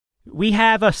We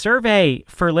have a survey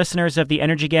for listeners of the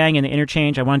Energy Gang and the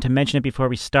Interchange. I wanted to mention it before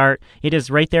we start. It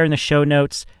is right there in the show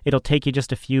notes. It'll take you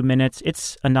just a few minutes.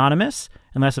 It's anonymous,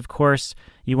 unless, of course,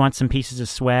 you want some pieces of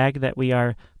swag that we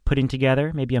are putting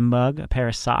together, maybe a mug, a pair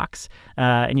of socks,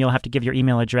 and you'll have to give your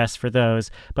email address for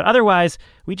those. But otherwise,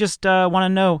 we just want to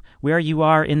know where you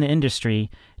are in the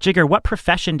industry. Jigger, what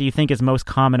profession do you think is most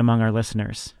common among our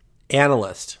listeners?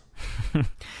 Analyst.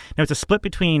 Now, it's a split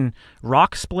between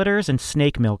rock splitters and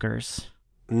snake milkers.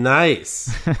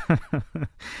 Nice.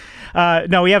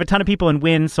 No, we have a ton of people in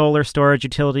wind, solar, storage,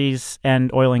 utilities,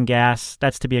 and oil and gas.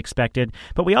 That's to be expected.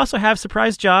 But we also have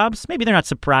surprise jobs. Maybe they're not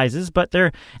surprises, but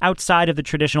they're outside of the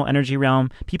traditional energy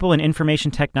realm. People in information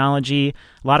technology,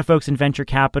 a lot of folks in venture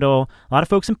capital, a lot of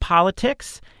folks in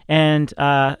politics, and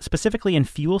specifically in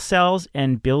fuel cells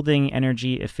and building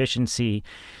energy efficiency.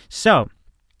 So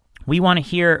we want to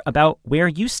hear about where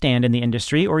you stand in the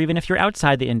industry, or even if you're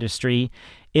outside the industry.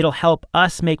 It'll help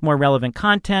us make more relevant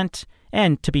content.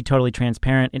 And to be totally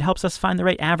transparent, it helps us find the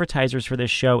right advertisers for this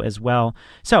show as well.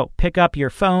 So pick up your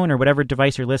phone or whatever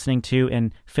device you're listening to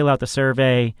and fill out the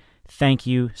survey. Thank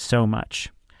you so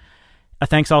much. A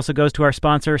thanks also goes to our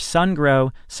sponsor,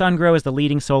 Sungrow. Sungrow is the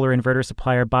leading solar inverter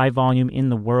supplier by volume in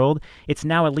the world. It's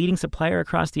now a leading supplier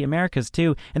across the Americas,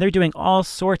 too, and they're doing all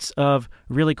sorts of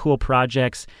really cool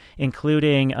projects,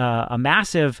 including a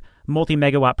massive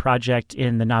multi-megawatt project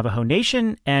in the Navajo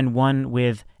Nation and one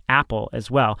with Apple as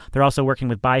well. They're also working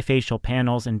with bifacial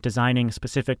panels and designing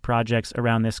specific projects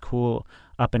around this cool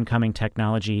up-and-coming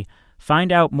technology.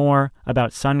 Find out more about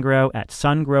Sungrow at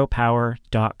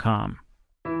sungrowpower.com.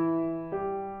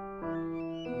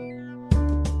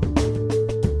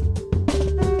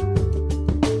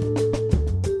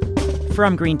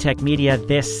 From Green Tech Media,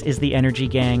 this is the Energy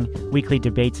Gang, weekly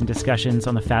debates and discussions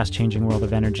on the fast-changing world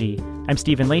of energy. I'm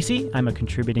Stephen Lacey. I'm a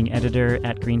contributing editor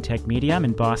at Green Tech Media. I'm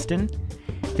in Boston.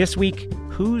 This week,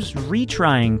 who's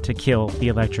retrying to kill the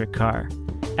electric car?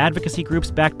 Advocacy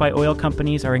groups backed by oil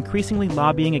companies are increasingly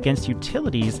lobbying against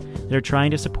utilities that are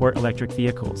trying to support electric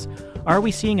vehicles. Are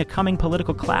we seeing a coming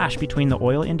political clash between the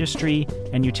oil industry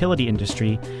and utility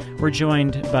industry? We're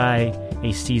joined by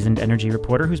a seasoned energy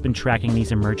reporter who's been tracking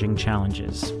these emerging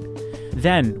challenges.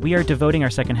 Then, we are devoting our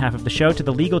second half of the show to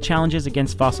the legal challenges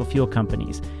against fossil fuel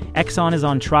companies. Exxon is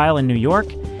on trial in New York.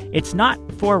 It's not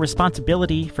for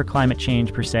responsibility for climate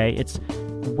change per se. It's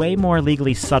way more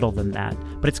legally subtle than that.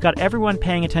 But it's got everyone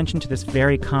paying attention to this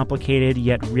very complicated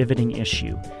yet riveting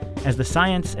issue. As the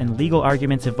science and legal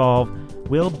arguments evolve,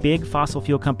 will big fossil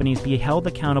fuel companies be held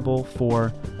accountable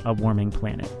for a warming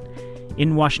planet?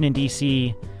 In Washington,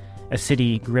 D.C., a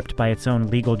city gripped by its own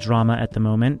legal drama at the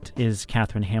moment, is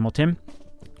Catherine Hamilton.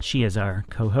 She is our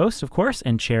co-host, of course,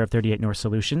 and chair of 38 North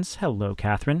Solutions. Hello,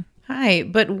 Catherine. Hi,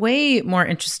 but way more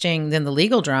interesting than the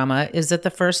legal drama is that the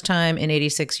first time in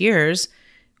 86 years,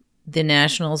 the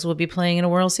Nationals will be playing in a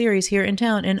World Series here in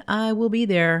town, and I will be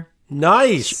there.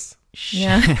 Nice.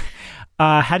 Yeah.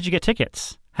 How did you get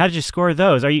tickets? How did you score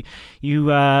those? Are you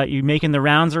making the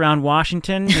rounds around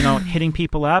Washington, hitting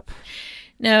people up?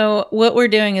 No, what we're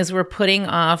doing is we're putting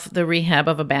off the rehab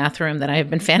of a bathroom that I've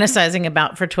been fantasizing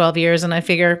about for 12 years, and I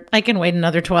figure I can wait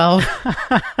another 12.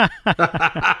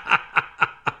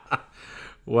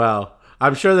 Well,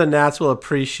 I'm sure the Nats will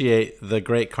appreciate the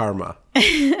great karma.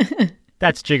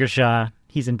 That's Jigger Shaw.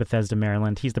 He's in Bethesda,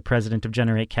 Maryland. He's the president of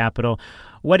Generate Capital.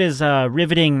 What is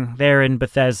riveting there in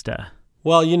Bethesda?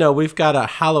 Well, we've got a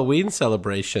Halloween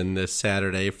celebration this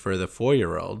Saturday for the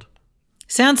 4-year-old.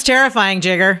 Sounds terrifying,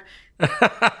 Jigger.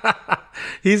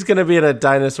 He's going to be in a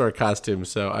dinosaur costume,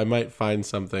 so I might find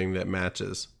something that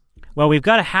matches. Well, we've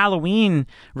got a Halloween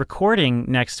recording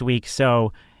next week,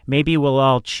 so maybe we'll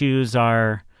all choose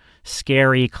our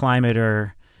scary climate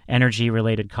or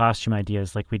energy-related costume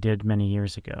ideas like we did many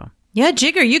years ago. Yeah,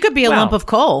 Jigger, you could be a lump of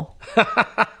coal.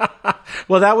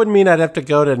 Well, that would mean I'd have to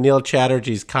go to Neil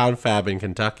Chatterjee's confab in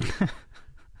Kentucky.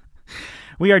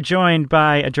 We are joined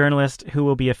by a journalist who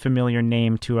will be a familiar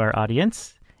name to our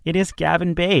audience. It is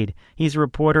Gavin Bade. He's a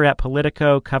reporter at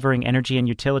Politico covering energy and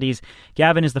utilities.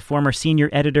 Gavin is the former senior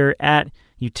editor at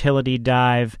Utility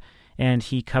Dive, and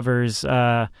he covers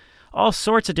all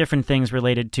sorts of different things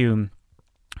related to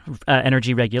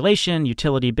energy regulation,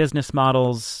 utility business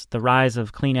models, the rise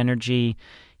of clean energy.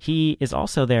 He is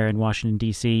also there in Washington,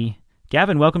 D.C.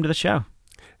 Gavin, welcome to the show.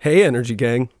 Hey, Energy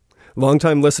Gang.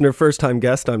 Long-time listener, first-time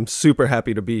guest. I'm super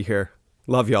happy to be here.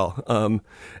 Love y'all.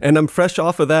 And I'm fresh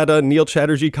off of that Neil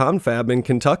Chatterjee confab in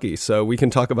Kentucky, so we can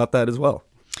talk about that as well.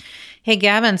 Hey,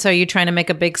 Gavin, so are you trying to make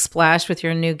a big splash with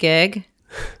your new gig?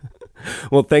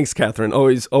 Well, thanks, Catherine.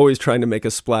 Always trying to make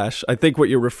a splash. I think what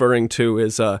you're referring to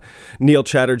is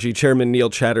Chairman Neil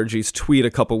Chatterjee's tweet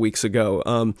a couple weeks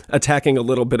ago, attacking a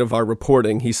little bit of our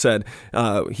reporting. He said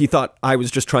he thought I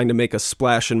was just trying to make a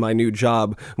splash in my new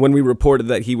job when we reported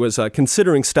that he was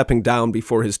considering stepping down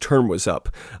before his term was up.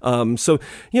 So,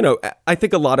 I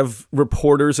think a lot of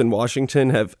reporters in Washington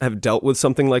have dealt with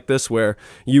something like this where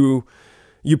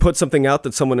you put something out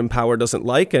that someone in power doesn't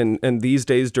like, and these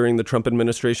days during the Trump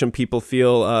administration, people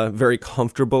feel very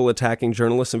comfortable attacking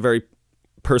journalists in very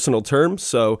personal terms.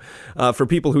 So for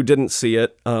people who didn't see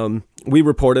it, we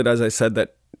reported, as I said,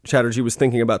 that Chatterjee was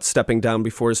thinking about stepping down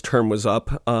before his term was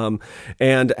up.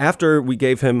 And after we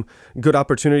gave him good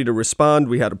opportunity to respond,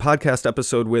 we had a podcast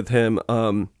episode with him.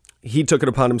 He took it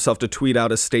upon himself to tweet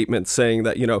out a statement saying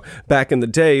that, back in the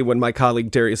day when my colleague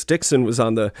Darius Dixon was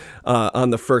on the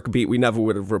FERC beat, we never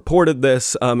would have reported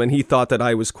this. And he thought that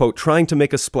I was, quote, trying to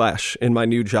make a splash in my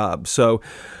new job. So,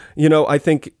 I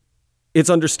think it's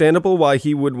understandable why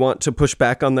he would want to push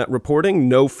back on that reporting.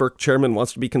 No FERC chairman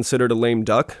wants to be considered a lame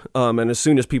duck. And as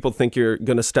soon as people think you're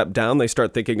going to step down, they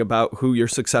start thinking about who your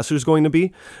successor is going to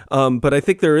be. But I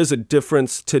think there is a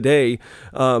difference today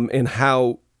in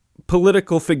how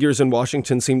political figures in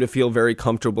Washington seem to feel very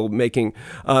comfortable making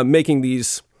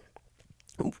these,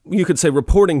 you could say,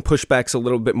 reporting pushbacks a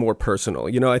little bit more personal.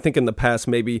 I think in the past,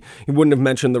 maybe he wouldn't have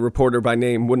mentioned the reporter by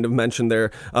name, wouldn't have mentioned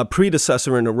their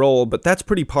predecessor in a role, but that's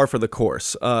pretty par for the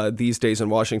course these days in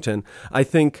Washington. I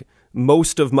think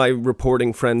most of my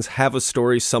reporting friends have a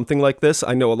story something like this.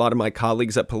 I know a lot of my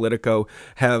colleagues at Politico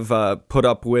have put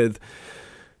up with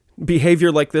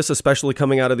behavior like this, especially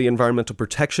coming out of the Environmental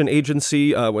Protection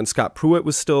Agency when Scott Pruitt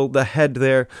was still the head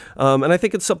there. And I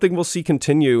think it's something we'll see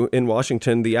continue in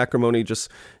Washington. The acrimony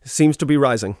just seems to be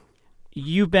rising.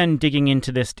 You've been digging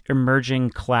into this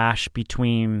emerging clash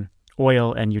between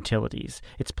oil and utilities.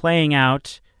 It's playing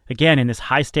out, again, in this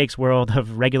high-stakes world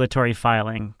of regulatory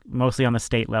filing, mostly on the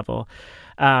state level.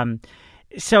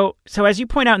 So as you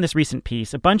point out in this recent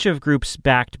piece, a bunch of groups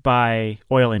backed by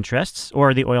oil interests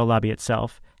or the oil lobby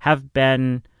itself have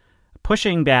been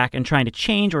pushing back and trying to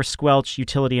change or squelch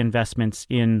utility investments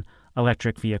in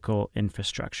electric vehicle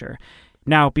infrastructure.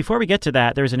 Now, before we get to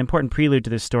that, there's an important prelude to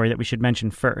this story that we should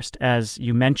mention first. As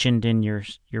you mentioned in your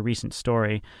recent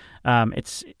story,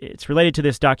 it's related to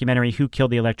this documentary, Who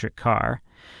Killed the Electric Car?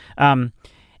 And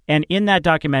in that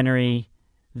documentary,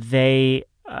 they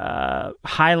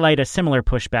highlight a similar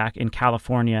pushback in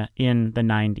California in the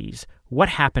 90s. What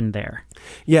happened there?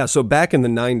 Yeah, so back in the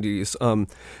 90s,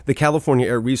 the California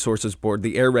Air Resources Board,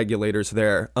 the air regulators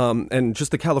there, and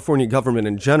just the California government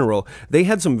in general, they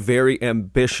had some very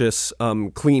ambitious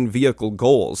clean vehicle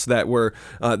goals that were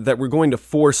going to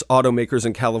force automakers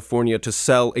in California to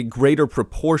sell a greater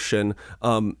proportion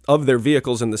of their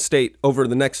vehicles in the state over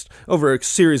a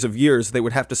series of years. They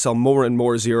would have to sell more and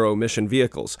more zero-emission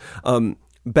vehicles.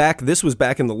 This was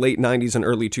back in the late 90s and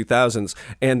early 2000s,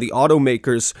 and the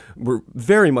automakers were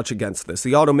very much against this.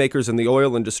 The automakers and the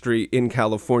oil industry in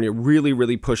California really,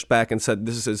 really pushed back and said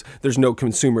there's no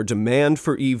consumer demand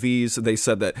for EVs. They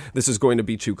said that this is going to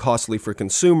be too costly for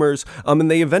consumers.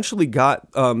 And they eventually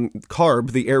got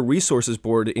CARB, the Air Resources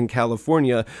Board in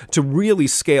California, to really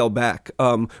scale back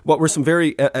what were some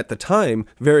at the time,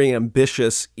 very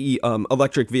ambitious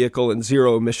electric vehicle and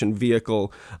zero-emission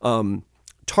vehicle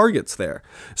targets there.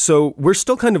 So we're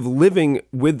still kind of living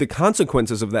with the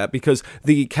consequences of that because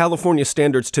the California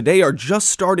standards today are just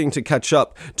starting to catch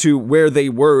up to where they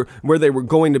were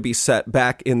going to be set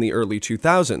back in the early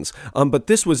 2000s. But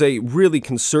this was a really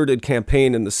concerted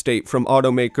campaign in the state from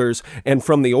automakers and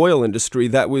from the oil industry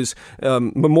that was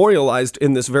memorialized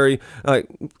in this very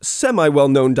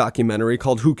semi-well-known documentary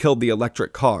called Who Killed the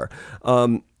Electric Car?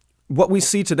 What we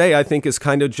see today, I think, is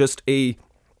kind of just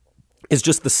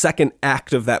the second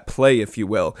act of that play, if you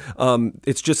will.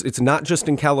 It's not just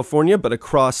in California, but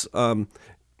across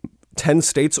 10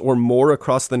 states or more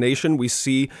across the nation. We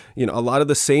see, a lot of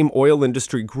the same oil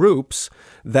industry groups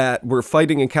that were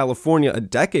fighting in California a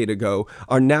decade ago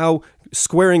are now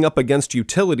squaring up against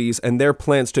utilities and their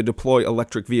plans to deploy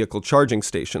electric vehicle charging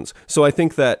stations. So I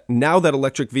think that now that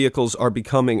electric vehicles are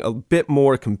becoming a bit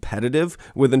more competitive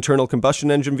with internal combustion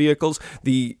engine vehicles,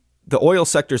 the oil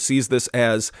sector sees this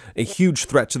as a huge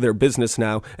threat to their business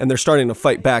now, and they're starting to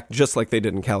fight back just like they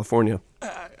did in California.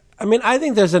 I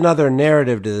think there's another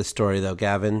narrative to this story, though,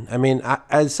 Gavin.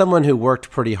 As someone who worked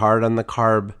pretty hard on the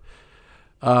CARB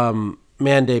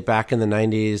mandate back in the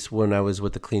 90s when I was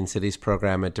with the Clean Cities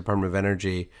program at Department of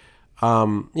Energy,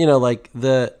 the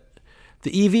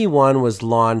EV1 was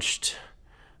launched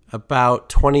about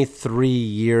 23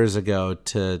 years ago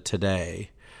to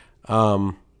today.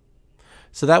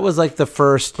 So that was like the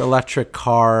first electric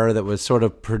car that was sort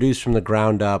of produced from the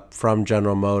ground up from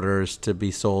General Motors to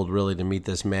be sold really to meet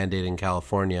this mandate in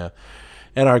California.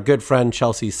 And our good friend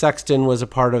Chelsea Sexton was a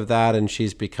part of that, and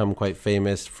she's become quite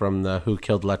famous from the Who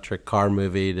Killed Electric Car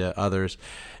movie to others.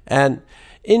 And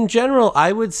in general,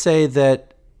 I would say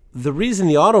that the reason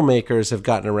the automakers have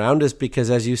gotten around is because,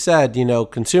 as you said,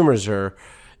 consumers are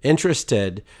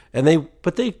interested,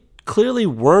 but they clearly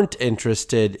weren't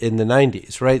interested in the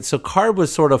 90s, right? So CARB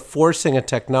was sort of forcing a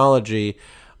technology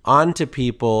onto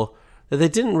people that they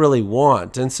didn't really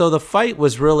want. And so the fight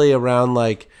was really around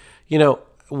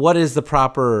what is the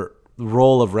proper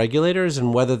role of regulators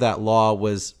and whether that law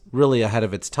was really ahead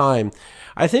of its time.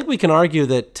 I think we can argue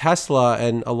that Tesla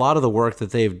and a lot of the work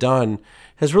that they've done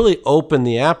has really opened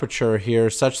the aperture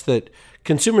here such that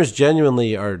consumers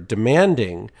genuinely are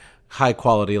demanding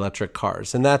high-quality electric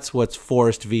cars. And that's what's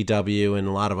forced VW and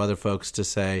a lot of other folks to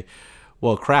say,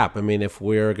 well, crap, if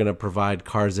we're going to provide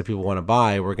cars that people want to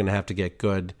buy, we're going to have to get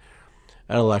good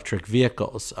at electric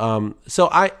vehicles. So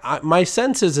my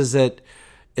sense is that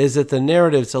the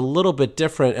narrative's a little bit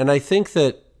different. And I think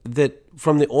that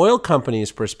from the oil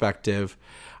company's perspective,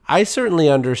 I certainly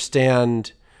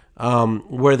understand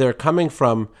where they're coming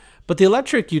from, but the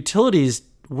electric utilities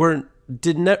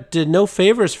did no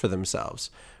favors for themselves.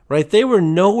 Right? They were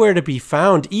nowhere to be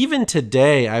found. Even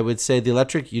today, I would say the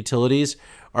electric utilities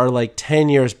are like 10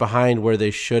 years behind where they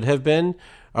should have been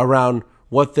around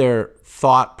what their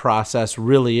thought process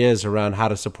really is around how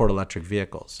to support electric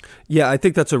vehicles. Yeah, I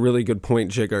think that's a really good point,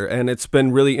 Jigger. And it's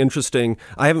been really interesting.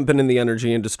 I haven't been in the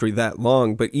energy industry that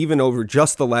long, but even over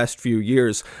just the last few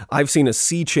years, I've seen a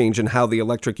sea change in how the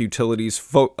electric utilities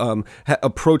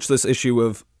approach this issue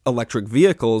of electric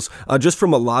vehicles, just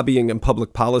from a lobbying and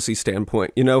public policy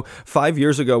standpoint. 5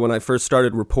 years ago when I first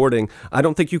started reporting, I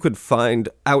don't think you could find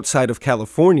outside of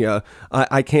California,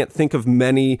 I can't think of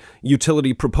many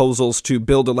utility proposals to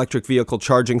build electric vehicle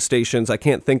charging stations. I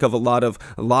can't think of a lot of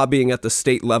lobbying at the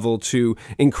state level to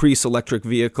increase electric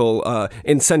vehicle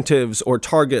incentives or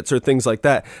targets or things like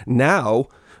that. Now,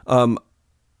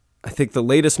 I think the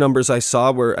latest numbers I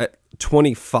saw were at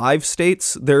 25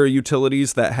 states. There are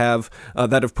utilities that have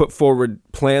put forward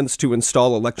plans to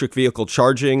install electric vehicle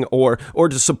charging or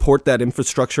to support that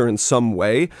infrastructure in some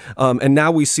way. And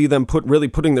now we see them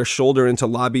putting their shoulder into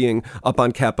lobbying up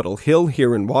on Capitol Hill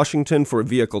here in Washington for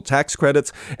vehicle tax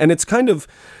credits. And it's kind of,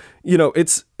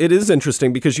 it is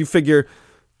interesting because you figure,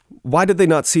 why did they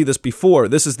not see this before?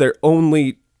 This is their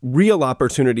only real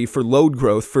opportunity for load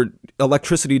growth, for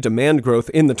electricity demand growth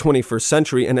in the 21st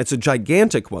century, and it's a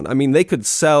gigantic one. They could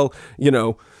sell,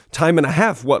 time and a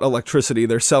half what electricity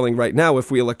they're selling right now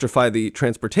if we electrify the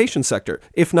transportation sector,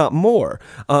 if not more.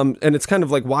 And it's kind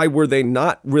of like, why were they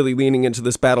not really leaning into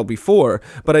this battle before?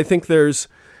 But I think there's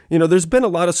been a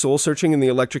lot of soul searching in the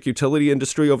electric utility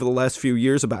industry over the last few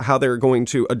years about how they're going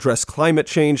to address climate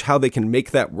change, how they can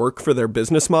make that work for their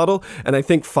business model. And I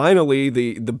think finally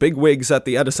the bigwigs at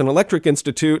the Edison Electric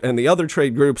Institute and the other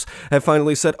trade groups have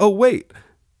finally said, oh, wait,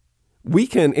 we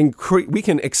can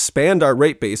expand our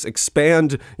rate base,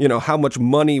 expand, how much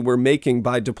money we're making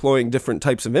by deploying different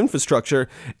types of infrastructure,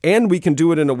 and we can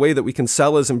do it in a way that we can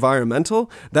sell as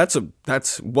environmental. That's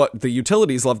what the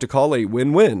utilities love to call a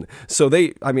win-win. So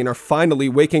they, are finally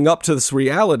waking up to this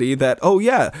reality that, oh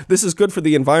yeah, this is good for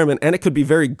the environment and it could be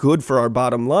very good for our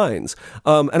bottom lines.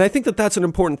 And I think that that's an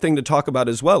important thing to talk about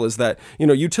as well, is that,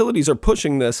 utilities are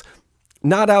pushing this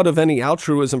not out of any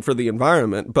altruism for the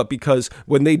environment, but because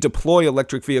when they deploy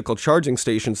electric vehicle charging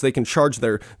stations, they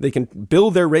can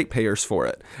bill their ratepayers for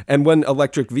it. And when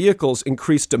electric vehicles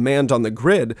increase demand on the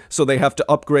grid, so they have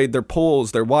to upgrade their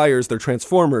poles, their wires, their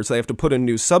transformers, they have to put in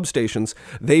new substations,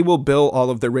 they will bill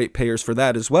all of their ratepayers for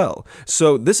that as well.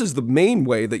 So this is the main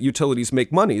way that utilities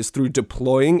make money, is through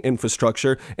deploying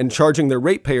infrastructure and charging their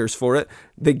ratepayers for it.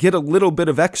 They get a little bit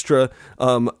of extra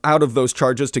out of those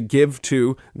charges to give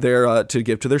to their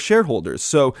shareholders.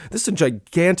 So this is a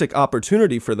gigantic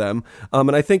opportunity for them.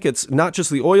 And I think it's not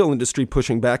just the oil industry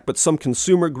pushing back, but some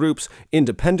consumer groups,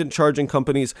 independent charging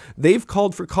companies, they've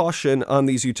called for caution on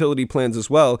these utility plans as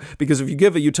well, because if you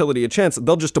give a utility a chance,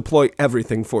 they'll just deploy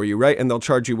everything for you, right? And they'll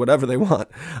charge you whatever they want.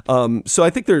 So I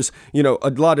think there's,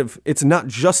 a lot of, it's not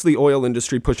just the oil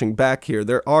industry pushing back here.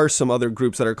 There are some other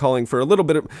groups that are calling for a little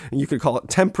bit of, you could call it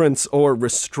temperance or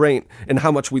restraint in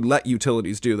how much we let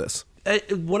utilities do this.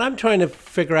 What I'm trying to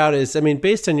figure out is,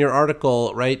 based on your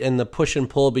article, right, and the push and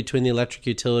pull between the electric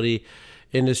utility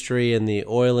industry and the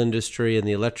oil industry and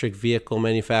the electric vehicle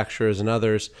manufacturers and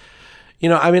others,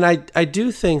 I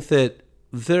do think that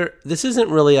this isn't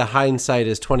really a hindsight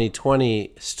is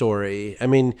 2020 story. I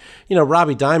mean,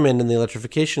 Robbie Diamond and the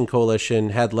Electrification Coalition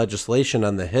had legislation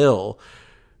on the Hill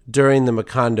during the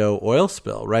Macondo oil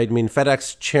spill, right? I mean,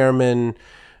 FedEx chairman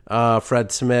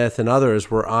Fred Smith and others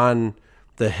were on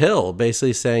the Hill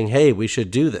basically saying, hey, we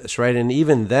should do this, right? And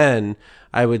even then,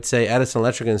 I would say Edison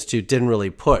Electric Institute didn't really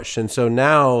push. And so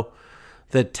now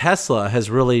that Tesla has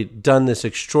really done this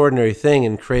extraordinary thing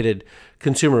and created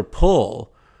consumer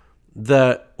pull,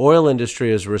 the oil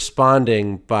industry is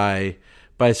responding by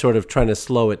sort of trying to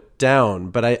slow it down.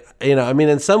 But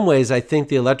in some ways, I think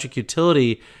the electric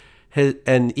utility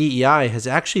and EEI has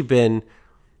actually been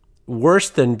worse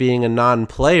than being a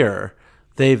non-player.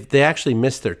 They actually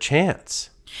missed their chance.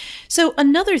 So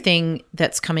another thing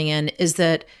that's coming in is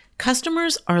that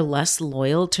customers are less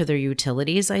loyal to their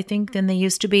utilities, I think, than they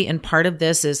used to be. And part of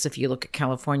this is, if you look at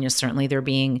California, certainly they're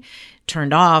being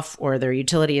turned off or their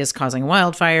utility is causing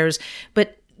wildfires.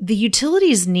 But the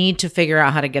utilities need to figure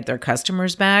out how to get their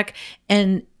customers back.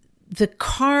 And the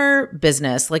car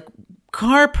business, like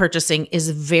car purchasing, is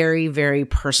a very, very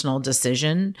personal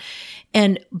decision.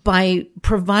 And by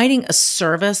providing a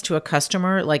service to a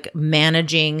customer, like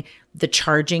managing the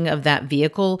charging of that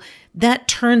vehicle, that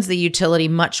turns the utility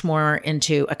much more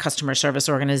into a customer service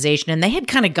organization. And they had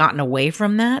kind of gotten away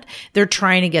from that. They're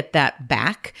trying to get that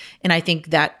back. And I think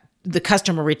that the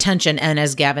customer retention, and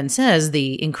as Gavin says,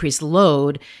 the increased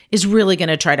load is really going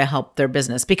to try to help their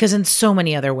business, because in so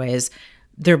many other ways,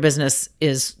 their business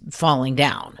is falling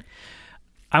down.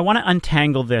 I want to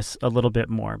untangle this a little bit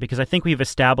more, because I think we've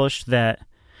established that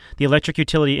the electric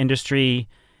utility industry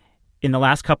in the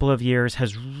last couple of years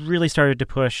has really started to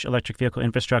push electric vehicle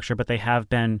infrastructure, but they have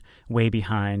been way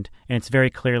behind. And it's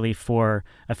very clearly for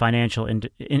a financial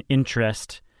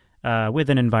interest with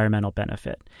an environmental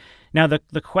benefit. Now,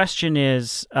 the question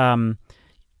is,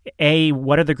 A,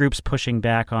 what are the groups pushing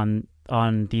back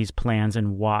on these plans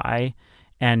and why?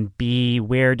 And B,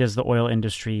 where does the oil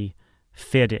industry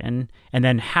fit in? And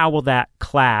then how will that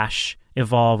clash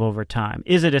evolve over time?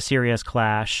 Is it a serious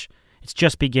clash? It's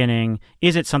just beginning.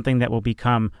 Is it something that will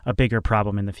become a bigger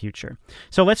problem in the future?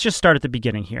 So let's just start at the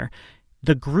beginning here.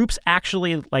 The groups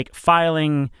actually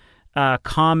filing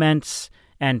comments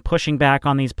and pushing back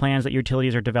on these plans that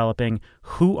utilities are developing.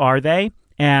 Who are they?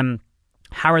 And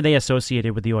how are they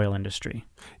associated with the oil industry?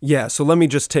 Yeah, so let me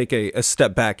just take a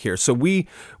step back here. So we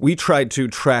tried to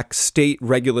track state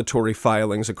regulatory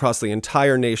filings across the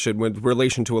entire nation with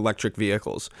relation to electric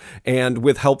vehicles. And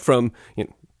with help from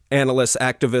analysts,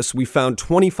 activists, we found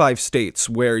 25 states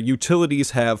where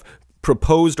utilities have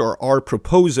proposed or are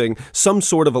proposing some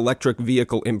sort of electric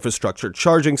vehicle infrastructure,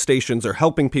 charging stations or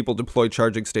helping people deploy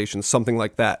charging stations, something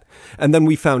like that. And then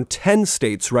we found 10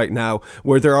 states right now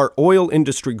where there are oil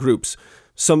industry groups,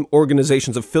 some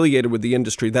organizations affiliated with the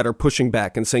industry, that are pushing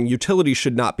back and saying utilities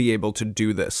should not be able to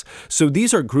do this. So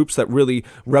these are groups that really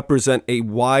represent a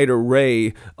wide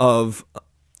array of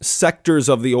sectors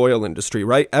of the oil industry,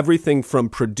 right? Everything from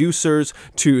producers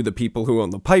to the people who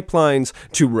own the pipelines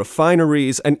to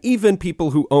refineries, and even people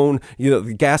who own,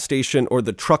 the gas station or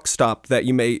the truck stop that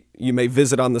you may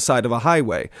visit on the side of a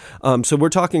highway. So we're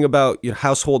talking about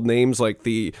household names like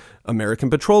the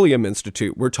American Petroleum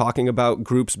Institute. We're talking about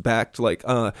groups backed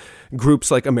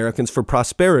groups like Americans for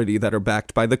Prosperity that are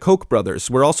backed by the Koch brothers.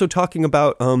 We're also talking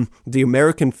about the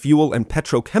American Fuel and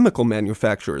Petrochemical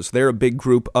Manufacturers. They're a big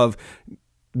group of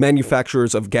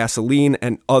manufacturers of gasoline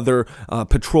and other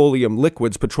petroleum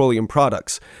liquids, petroleum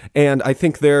products. And I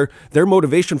think their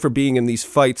motivation for being in these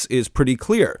fights is pretty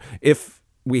clear. If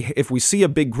we see a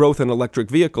big growth in electric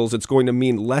vehicles, it's going to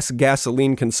mean less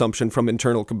gasoline consumption from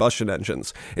internal combustion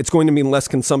engines. It's going to mean less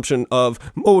consumption of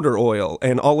motor oil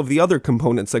and all of the other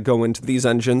components that go into these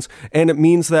engines. And it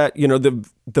means that,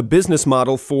 the business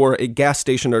model for a gas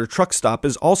station or a truck stop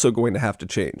is also going to have to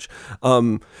change.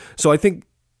 So I think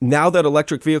now that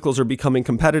electric vehicles are becoming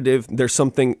competitive, there's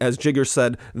something, as Jigar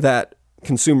said, that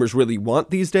consumers really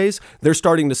want these days. They're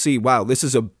starting to see, wow, this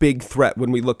is a big threat when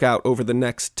we look out over the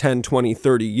next 10, 20,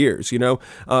 30 years.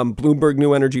 Bloomberg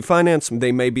New Energy Finance,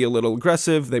 they may be a little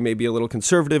aggressive, they may be a little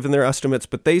conservative in their estimates,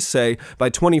 but they say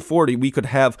by 2040, we could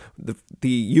have the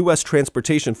U.S.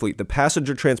 transportation fleet, the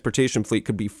passenger transportation fleet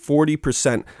could be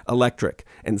 40% electric,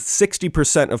 and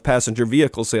 60% of passenger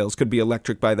vehicle sales could be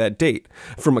electric by that date.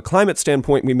 From a climate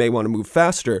standpoint, we may want to move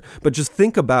faster, but just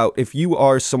think about if you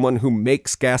are someone who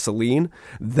makes gasoline,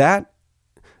 that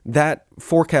that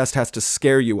forecast has to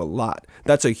scare you a lot.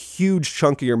 That's a huge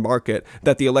chunk of your market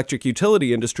that the electric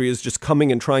utility industry is just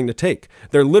coming and trying to take.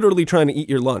 They're literally trying to eat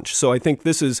your lunch. So I think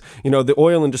this is, the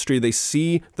oil industry, they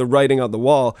see the writing on the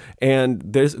wall, and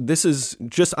I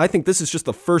think this is just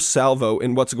the first salvo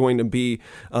in what's going to be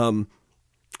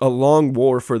a long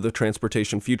war for the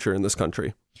transportation future in this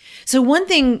country. So one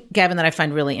thing, Gavin, that I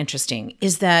find really interesting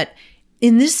is that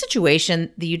in this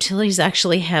situation, the utilities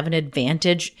actually have an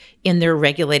advantage in their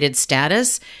regulated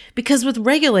status, because with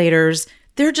regulators,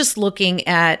 they're just looking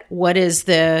at what is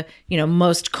the,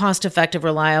 most cost-effective,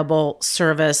 reliable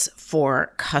service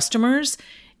for customers.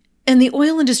 And the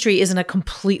oil industry is in a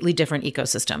completely different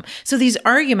ecosystem. So these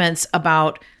arguments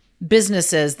about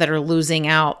businesses that are losing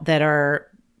out, that are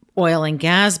oil and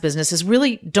gas businesses,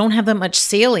 really don't have that much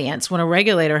salience when a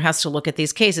regulator has to look at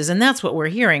these cases. And that's what we're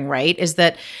hearing, right? Is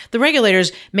that the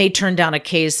regulators may turn down a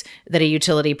case that a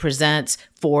utility presents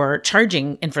for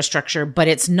charging infrastructure, but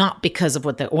it's not because of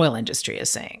what the oil industry is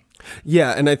saying.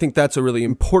 Yeah, and I think that's a really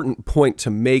important point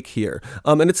to make here.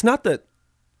 And it's not that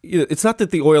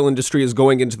the oil industry is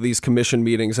going into these commission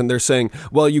meetings and they're saying,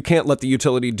 well, you can't let the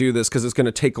utility do this because it's going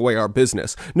to take away our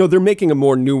business. No, they're making a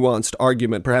more nuanced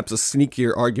argument, perhaps a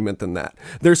sneakier argument than that.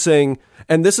 They're saying,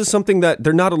 and this is something that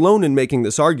they're not alone in making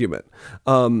this argument,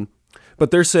 but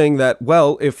they're saying that,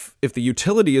 well, if the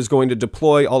utility is going to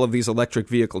deploy all of these electric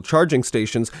vehicle charging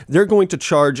stations, they're going to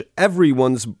charge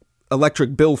everyone's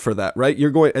electric bill for that, right?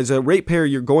 As a ratepayer,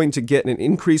 you're going to get an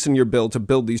increase in your bill to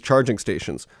build these charging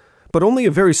stations. But only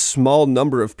a very small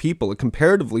number of people, a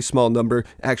comparatively small number,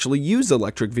 actually use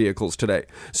electric vehicles today.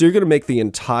 So you're going to make the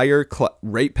entire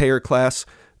ratepayer class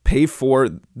pay for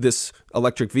this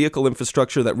electric vehicle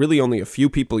infrastructure that really only a few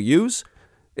people use?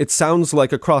 It sounds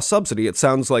like a cross subsidy. It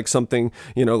sounds like something,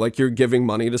 like you're giving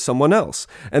money to someone else.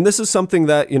 And this is something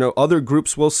that, other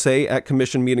groups will say at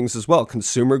commission meetings as well.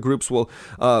 Consumer groups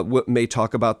may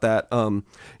talk about that,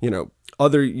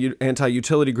 Other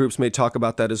anti-utility groups may talk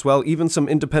about that as well. Even some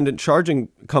independent charging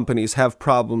companies have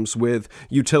problems with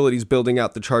utilities building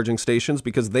out the charging stations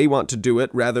because they want to do it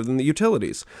rather than the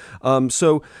utilities.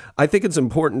 So I think it's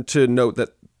important to note that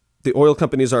the oil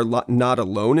companies are not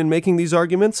alone in making these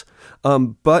arguments,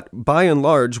 but by and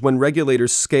large, when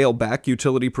regulators scale back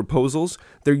utility proposals,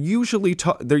 they're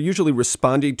usually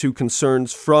responding to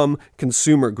concerns from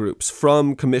consumer groups,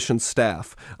 from commission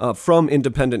staff, from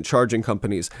independent charging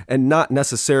companies, and not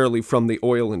necessarily from the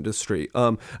oil industry.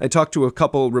 I talked to a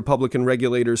couple Republican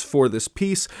regulators for this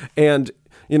piece, and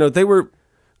they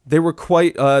were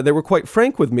quite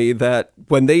frank with me that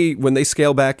when they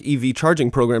scale back EV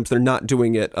charging programs, they're not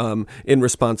doing it in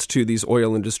response to these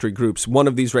oil industry groups. One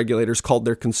of these regulators called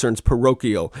their concerns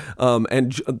parochial,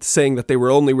 and saying that they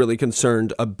were only really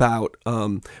concerned about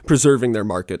preserving their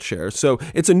market share. So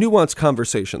it's a nuanced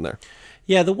conversation there.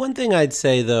 Yeah, the one thing I'd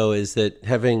say, though, is that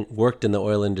having worked in the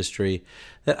oil industry,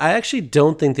 that I actually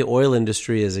don't think the oil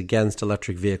industry is against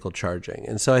electric vehicle charging.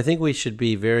 And so I think we should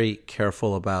be very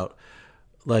careful about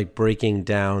breaking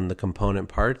down the component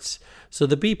parts. So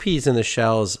the BPs and the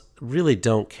Shells really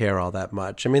don't care all that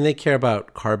much. I mean, they care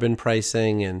about carbon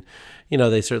pricing, and,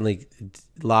 they certainly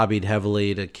lobbied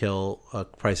heavily to kill a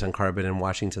price on carbon in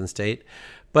Washington state.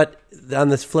 But on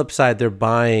this flip side, they're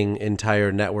buying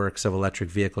entire networks of electric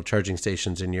vehicle charging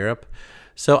stations in Europe.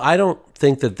 So I don't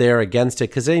think that they're against it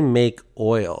because they make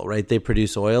oil, right? They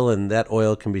produce oil, and that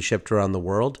oil can be shipped around the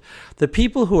world. The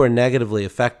people who are negatively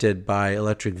affected by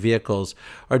electric vehicles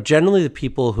are generally the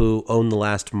people who own the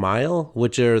last mile,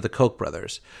 which are the Koch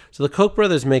brothers. So the Koch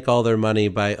brothers make all their money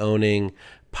by owning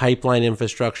pipeline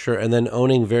infrastructure and then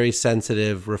owning very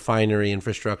sensitive refinery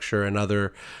infrastructure and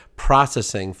other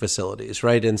processing facilities,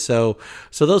 right? And so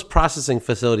those processing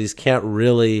facilities can't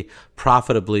really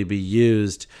profitably be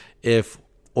used if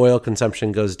oil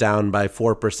consumption goes down by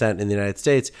 4% in the United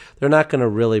States. They're not going to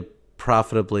really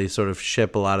profitably sort of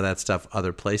ship a lot of that stuff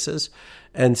other places.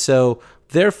 And so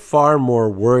they're far more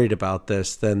worried about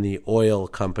this than the oil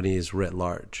companies writ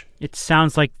large. It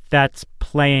sounds like that's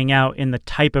playing out in the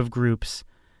type of groups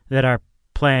that are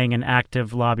playing an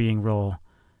active lobbying role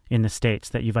in the states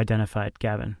that you've identified,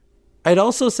 Gavin. I'd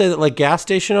also say that gas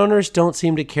station owners don't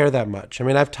seem to care that much. I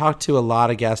mean, I've talked to a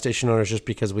lot of gas station owners just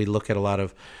because we look at a lot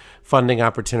of funding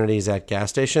opportunities at gas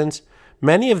stations.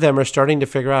 Many of them are starting to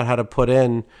figure out how to put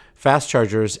in fast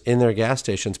chargers in their gas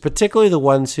stations, particularly the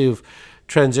ones who've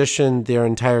transitioned their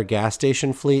entire gas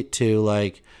station fleet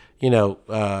to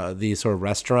these sort of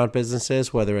restaurant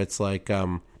businesses, whether it's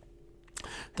the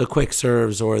Quick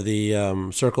Serves or the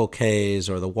Circle K's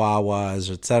or the Wawas,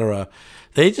 etc.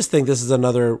 They just think this is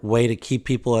another way to keep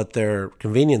people at their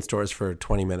convenience stores for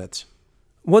 20 minutes.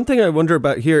 One thing I wonder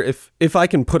about here, if I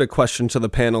can put a question to the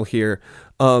panel here,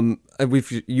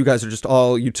 you guys are just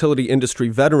all utility industry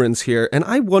veterans here, and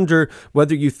I wonder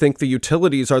whether you think the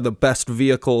utilities are the best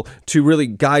vehicle to really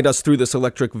guide us through this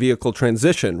electric vehicle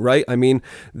transition, right? I mean,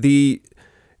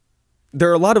 there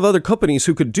are a lot of other companies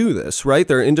who could do this, right?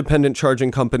 There are independent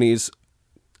charging companies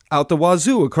out the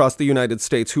wazoo across the United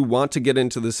States who want to get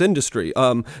into this industry.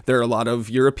 There are a lot of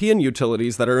European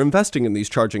utilities that are investing in these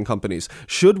charging companies.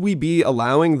 Should we be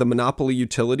allowing the monopoly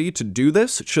utility to do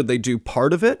this? Should they do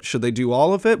part of it? Should they do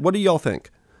all of it? What do y'all think?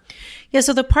 Yeah,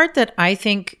 so the part that I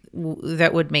think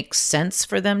that would make sense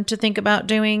for them to think about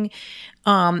doing,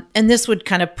 and this would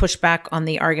kind of push back on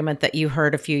the argument that you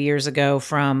heard a few years ago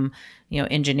from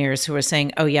engineers who are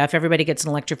saying, oh yeah, if everybody gets an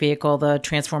electric vehicle, the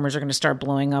transformers are going to start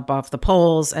blowing up off the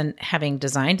poles. And having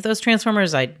designed those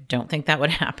transformers, I don't think that would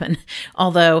happen.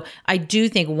 Although I do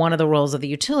think one of the roles of the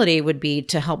utility would be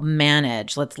to help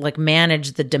manage,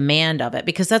 manage the demand of it,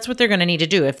 because that's what they're going to need to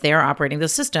do. If they're operating the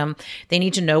system, they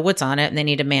need to know what's on it and they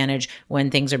need to manage when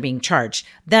things are being charged.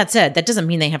 That said, that doesn't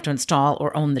mean they have to install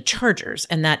or own the chargers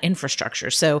and that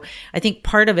infrastructure. So I think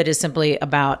part of it is simply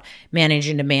about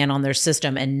managing demand on their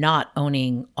system and not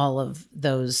owning all of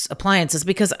those appliances,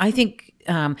 because I think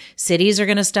cities are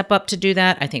going to step up to do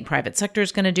that. I think private sector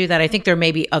is going to do that. I think there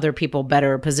may be other people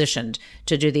better positioned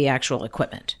to do the actual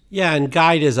equipment. Yeah, and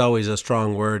guide is always a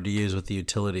strong word to use with the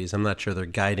utilities. I'm not sure they're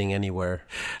guiding anywhere.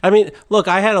 I mean, look,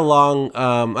 I had a long,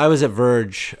 I was at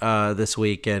Verge this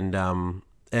week, and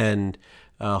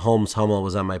Holmes Hummel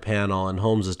was on my panel, and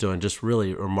Holmes is doing just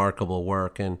really remarkable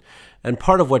work. And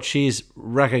part of what she's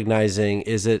recognizing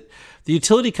is that the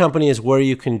utility company is where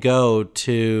you can go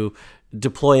to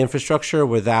deploy infrastructure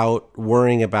without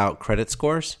worrying about credit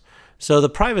scores. So the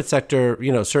private sector,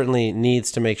 certainly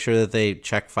needs to make sure that they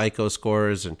check FICO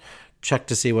scores and check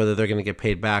to see whether they're going to get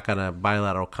paid back on a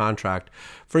bilateral contract.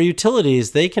 For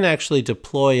utilities, they can actually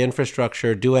deploy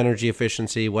infrastructure, do energy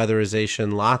efficiency,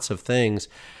 weatherization, lots of things,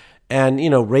 and,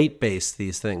 rate base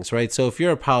these things, right? So if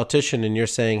you're a politician and you're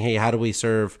saying, hey, how do we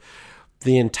serve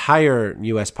the entire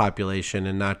U.S. population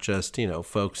and not just,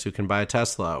 folks who can buy a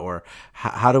Tesla, or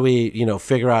how do we,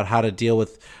 figure out how to deal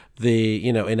with the,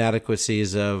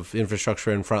 inadequacies of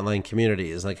infrastructure in frontline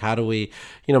communities? Like, how do we,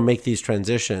 make these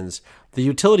transitions? The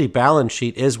utility balance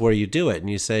sheet is where you do it. And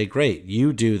you say, great,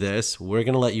 you do this. We're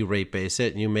going to let you rate base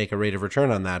it and you make a rate of return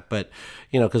on that. But,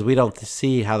 because we don't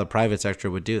see how the private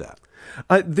sector would do that.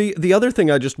 The other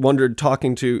thing I just wondered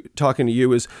talking to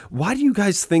you is, why do you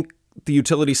guys think the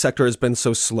utility sector has been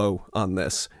so slow on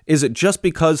this? Is it just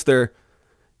because they're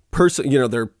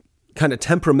kind of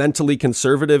temperamentally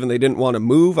conservative and they didn't want to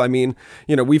move? I mean,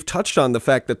 we've touched on the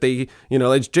fact that they,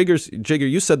 as Jigger,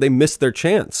 you said they missed their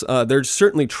chance. They're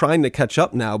certainly trying to catch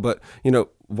up now, but,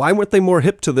 why weren't they more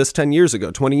hip to this 10 years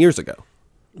ago, 20 years ago?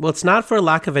 Well, it's not for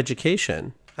lack of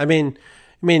education. I mean,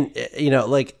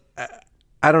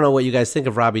 I don't know what you guys think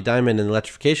of Robbie Diamond and the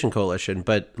Electrification Coalition,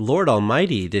 but Lord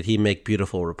Almighty, did he make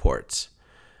beautiful reports.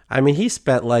 I mean, he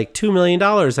spent like $2 million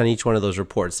on each one of those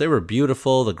reports. They were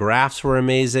beautiful. The graphs were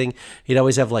amazing. He'd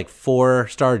always have like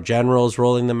 4-star generals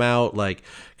rolling them out, like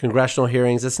congressional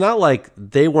hearings. It's not like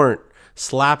they weren't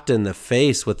slapped in the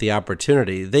face with the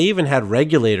opportunity. They even had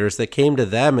regulators that came to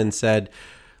them and said,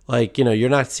 like, you're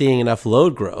not seeing enough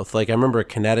load growth. Like, I remember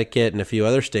Connecticut and a few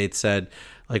other states said,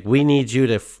 like, we need you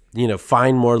to,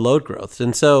 find more load growth.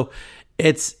 And so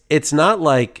it's not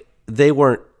like they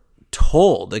weren't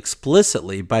told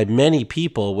explicitly by many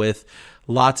people with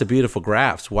lots of beautiful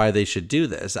graphs why they should do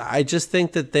this. I just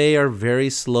think that they are very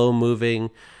slow moving,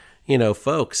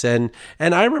 folks. And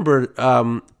I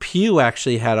remember Pew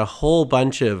actually had a whole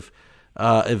bunch of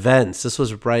events. This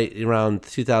was right around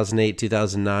 2008,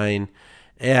 2009.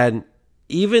 And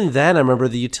even then, I remember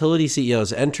the utility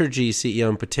CEOs, Entergy CEO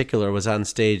in particular, was on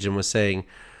stage and was saying,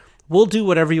 we'll do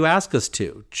whatever you ask us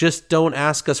to. Just don't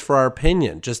ask us for our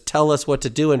opinion. Just tell us what to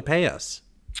do and pay us.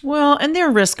 Well, and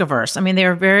they're risk averse. I mean,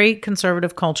 they're a very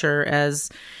conservative culture, as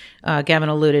Gavin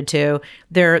alluded to.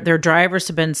 Their drivers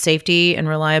have been safety and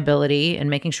reliability and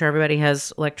making sure everybody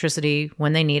has electricity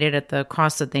when they need it at the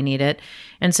cost that they need it.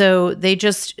 And so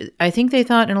I think they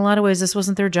thought in a lot of ways this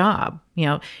wasn't their job.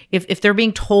 If they're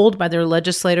being told by their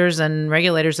legislators and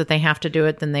regulators that they have to do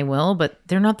it, then they will, but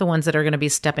they're not the ones that are going to be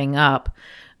stepping up.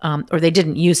 Or they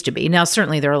didn't used to be. Now,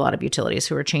 certainly there are a lot of utilities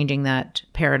who are changing that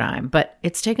paradigm, but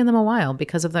it's taken them a while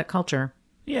because of that culture.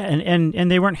 Yeah,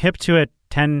 and they weren't hip to it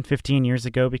 10, 15 years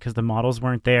ago because the models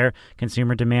weren't there,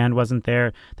 consumer demand wasn't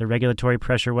there, the regulatory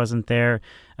pressure wasn't there,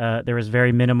 there was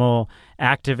very minimal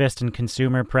activist and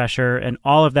consumer pressure, and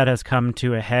all of that has come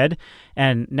to a head.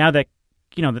 And now that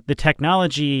the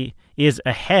technology is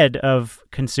ahead of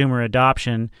consumer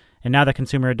adoption. And now that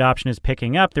consumer adoption is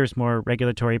picking up, there's more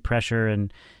regulatory pressure,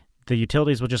 and the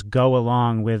utilities will just go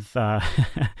along with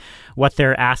what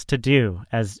they're asked to do,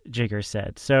 as Jigar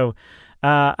said. So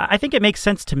I think it makes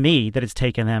sense to me that it's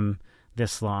taken them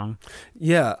this long.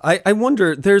 Yeah, I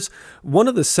wonder, there's one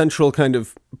of the central kind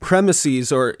of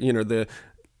premises, or,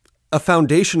 a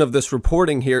foundation of this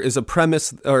reporting here is a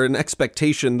premise or an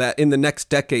expectation that in the next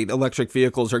decade, electric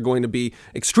vehicles are going to be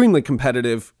extremely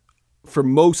competitive for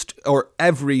most or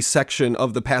every section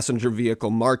of the passenger vehicle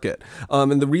market.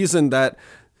 And the reason that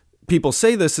people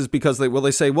say this is because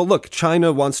they say, well, look,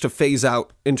 China wants to phase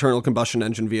out internal combustion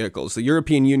engine vehicles. The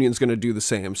European Union is going to do the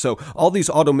same. So all these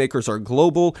automakers are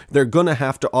global. They're going to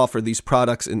have to offer these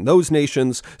products in those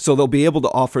nations, so they'll be able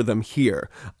to offer them here.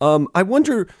 I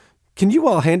wonder, can you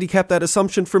all handicap that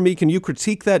assumption for me? Can you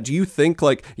critique that? Do you think,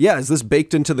 is this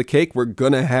baked into the cake? We're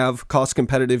going to have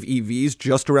cost-competitive EVs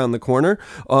just around the corner?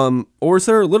 Or is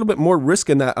there a little bit more risk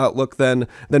in that outlook than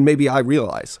maybe I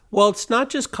realize? Well, it's not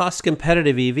just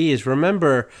cost-competitive EVs.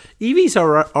 Remember, EVs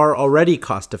are already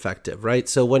cost-effective, right?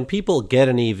 So when people get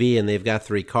an EV and they've got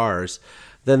 3 cars,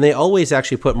 then they always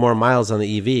actually put more miles on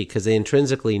the EV because they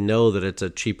intrinsically know that it's a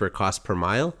cheaper cost per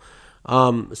mile.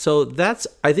 So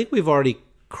I think we've already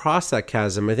cross that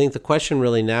chasm. I think the question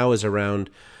really now is around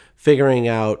figuring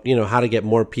out, how to get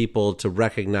more people to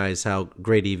recognize how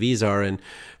great EVs are. And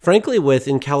frankly,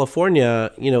 in California,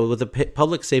 with the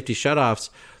public safety shutoffs,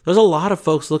 there's a lot of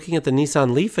folks looking at the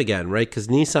Nissan Leaf again, right? Because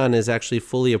Nissan is actually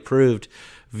fully approved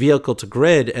vehicle to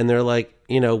grid. And they're like,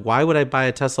 why would I buy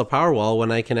a Tesla Powerwall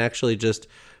when I can actually just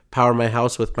power my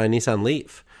house with my Nissan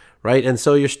Leaf? Right. And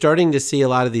so you're starting to see a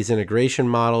lot of these integration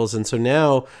models. And so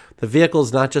now the vehicle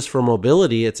is not just for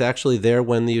mobility. It's actually there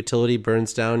when the utility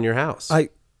burns down your house.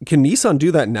 Can Nissan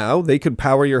do that now? They could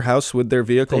power your house with their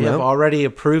vehicle now? They have already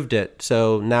approved it.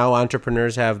 So now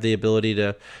entrepreneurs have the ability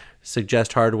to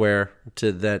suggest hardware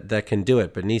that can do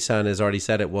it. But Nissan has already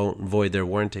said it won't void their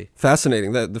warranty.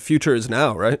 Fascinating. The future is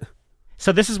now, right?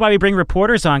 So this is why we bring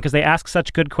reporters on, because they ask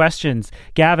such good questions.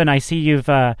 Gavin, I see you've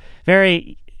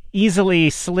very easily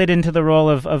slid into the role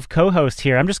of co-host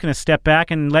here. I'm just going to step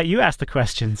back and let you ask the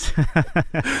questions.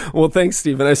 Well, thanks,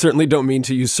 Stephen. I certainly don't mean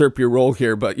to usurp your role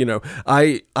here, but,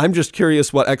 I'm just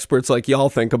curious what experts like y'all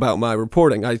think about my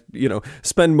reporting. I,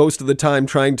 spend most of the time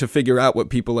trying to figure out what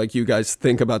people like you guys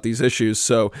think about these issues.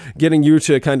 So getting you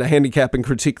to kind of handicap and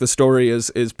critique the story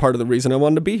is part of the reason I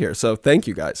wanted to be here. So thank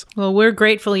you guys. Well, we're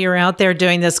grateful you're out there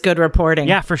doing this good reporting.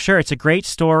 Yeah, for sure. It's a great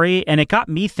story, and it got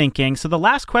me thinking. So the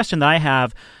last question that I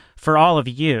have for all of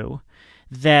you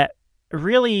that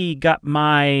really got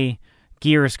my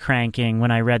gears cranking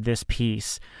when I read this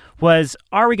piece was,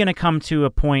 are we going to come to a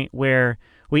point where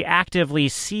we actively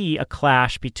see a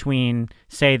clash between,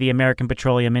 say, the American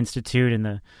Petroleum Institute and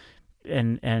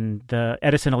the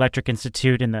Edison Electric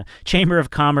Institute and the Chamber of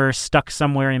Commerce, stuck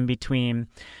somewhere in between?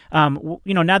 Now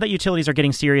that utilities are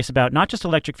getting serious about not just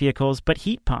electric vehicles, but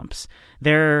heat pumps,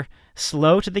 they're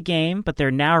slow to the game, but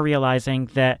they're now realizing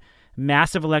that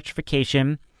massive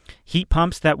electrification, heat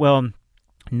pumps that will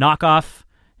knock off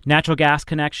natural gas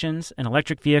connections, and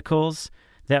electric vehicles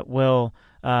that will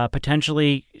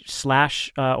potentially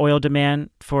slash oil demand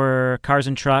for cars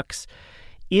and trucks.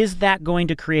 Is that going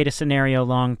to create a scenario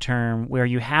long term where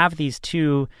you have these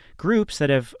two groups that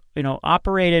have,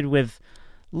 operated with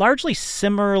largely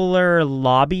similar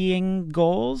lobbying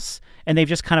goals, and they've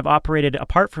just kind of operated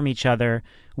apart from each other?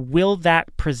 Will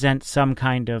that present some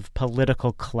kind of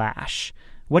political clash?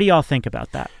 What do y'all think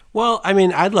about that? Well,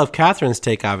 I'd love Catherine's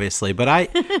take, obviously, but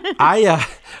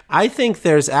I think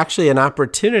there's actually an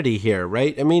opportunity here,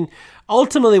 right?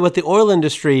 Ultimately, what the oil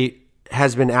industry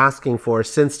has been asking for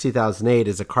since 2008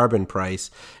 is a carbon price.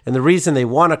 And the reason they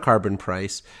want a carbon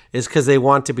price is because they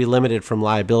want to be limited from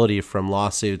liability from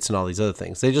lawsuits and all these other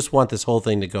things. They just want this whole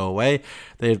thing to go away.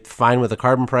 They're fine with a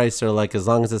carbon price. They're like, as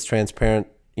long as it's transparent,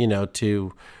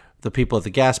 to the people at the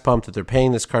gas pump that they're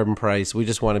paying this carbon price, we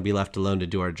just want to be left alone to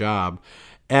do our job.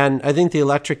 And I think the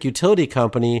electric utility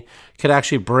company could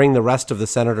actually bring the rest of the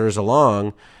senators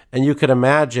along. And you could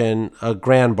imagine a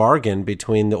grand bargain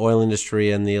between the oil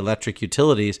industry and the electric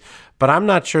utilities. But I'm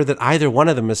not sure that either one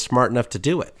of them is smart enough to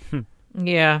do it.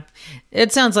 Yeah.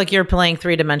 It sounds like you're playing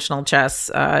three-dimensional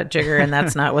chess, Jigar, and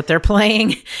that's not what they're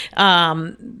playing.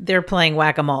 They're playing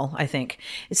whack-a-mole, I think.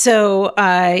 So,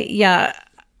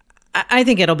 I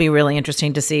think it'll be really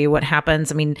interesting to see what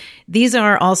happens. These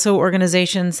are also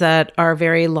organizations that are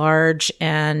very large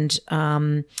and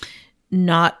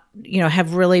not,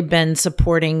 have really been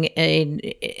supporting an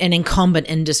incumbent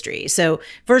industry. So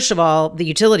first of all, the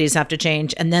utilities have to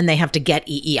change, and then they have to get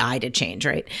EEI to change,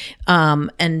 right?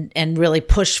 And really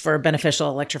push for beneficial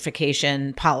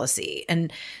electrification policy.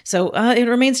 And so it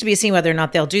remains to be seen whether or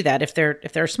not they'll do that. If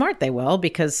they're smart, they will,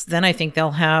 because then I think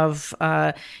they'll have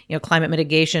climate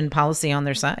mitigation policy on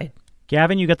their side.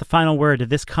 Gavin, you got the final word. Did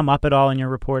this come up at all in your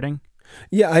reporting?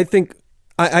 Yeah, I think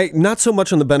I not so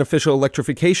much on the beneficial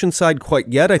electrification side quite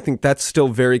yet. I think that's still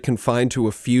very confined to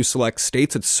a few select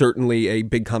states. It's certainly a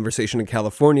big conversation in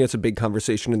California. It's a big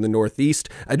conversation in the Northeast.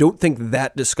 I don't think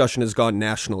that discussion has gone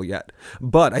national yet.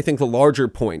 But I think the larger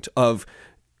point of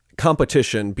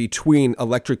competition between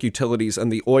electric utilities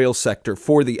and the oil sector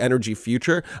for the energy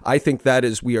future, I think that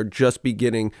is, we are just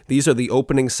beginning. These are the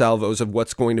opening salvos of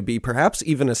what's going to be perhaps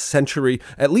even a century,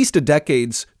 at least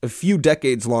a few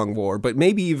decades long war, but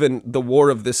maybe even the war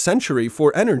of this century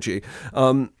for energy.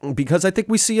 Because I think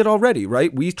we see it already,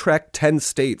 right? We track 10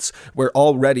 states where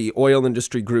already oil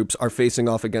industry groups are facing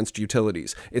off against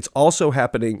utilities. It's also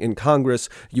happening in Congress.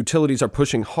 Utilities are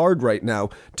pushing hard right now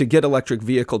to get electric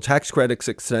vehicle tax credits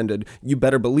extended. You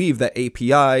better believe that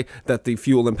API, that the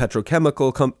fuel and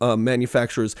petrochemical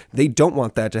manufacturers, they don't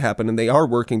want that to happen, and they are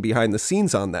working behind the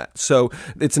scenes on that. So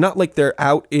it's not like they're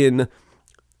out in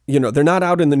they're not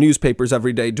out in the newspapers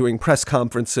every day doing press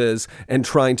conferences and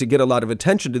trying to get a lot of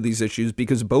attention to these issues,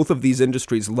 because both of these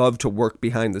industries love to work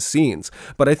behind the scenes.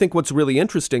 But I think what's really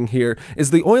interesting here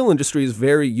is the oil industry is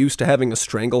very used to having a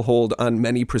stranglehold on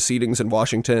many proceedings in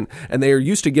Washington, and they are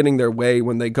used to getting their way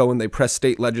when they go and they press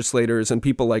state legislators and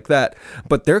people like that.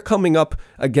 But they're coming up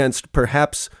against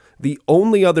perhaps the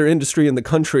only other industry in the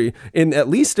country, at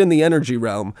least in the energy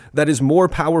realm, that is more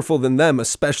powerful than them,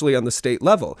 especially on the state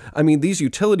level. I mean, these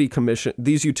utility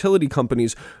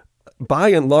companies, by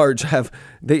and large, have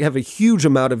a huge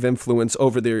amount of influence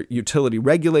over their utility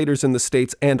regulators in the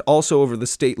states and also over the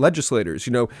state legislators.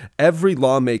 Every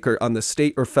lawmaker on the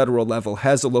state or federal level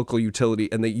has a local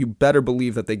utility, and you better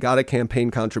believe that they got a campaign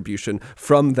contribution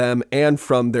from them and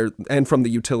from the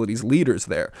utilities leaders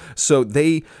there. So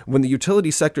when the utility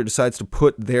sector decides to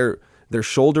put their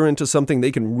shoulder into something,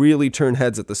 they can really turn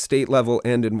heads at the state level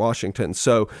and in Washington.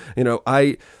 So,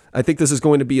 I think this is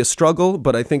going to be a struggle,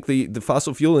 but I think the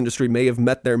fossil fuel industry may have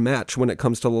met their match when it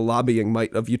comes to the lobbying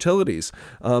might of utilities.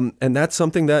 And that's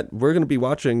something that we're going to be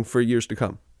watching for years to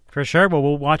come. For sure. Well,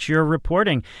 we'll watch your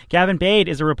reporting. Gavin Bade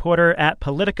is a reporter at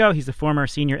Politico. He's the former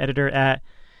senior editor at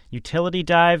Utility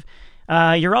Dive.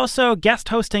 You're also guest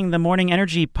hosting the Morning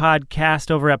Energy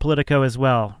podcast over at Politico as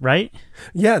well, right?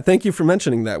 Yeah, thank you for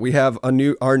mentioning that. We have a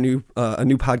new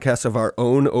podcast of our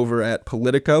own over at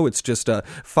Politico. It's just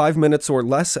 5 minutes or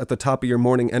less at the top of your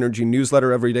morning energy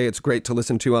newsletter every day. It's great to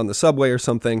listen to on the subway or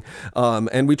something.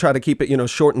 And we try to keep it,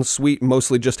 short and sweet,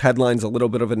 mostly just headlines, a little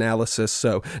bit of analysis.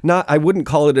 So I wouldn't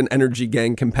call it an Energy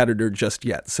Gang competitor just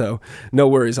yet. So no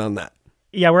worries on that.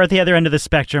 Yeah, we're at the other end of the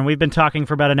spectrum. We've been talking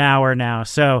for about an hour now,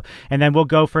 and then we'll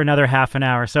go for another half an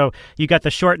hour. So you got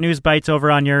the short news bites over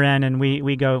on your end, and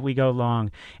we go long.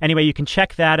 Anyway, you can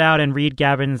check that out and read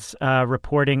Gavin's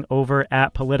reporting over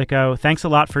at Politico. Thanks a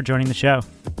lot for joining the show.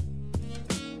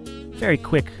 Very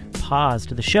quick pause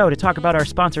to the show to talk about our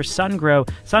sponsor, SunGrow.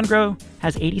 SunGrow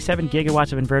has 87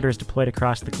 gigawatts of inverters deployed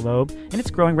across the globe, and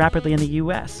it's growing rapidly in the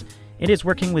U.S. It is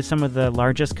working with some of the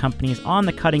largest companies on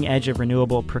the cutting edge of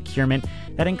renewable procurement.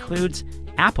 That includes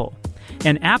Apple.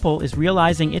 And Apple is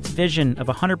realizing its vision of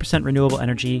 100% renewable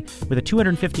energy with a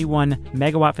 251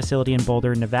 megawatt facility in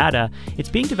Boulder, Nevada. It's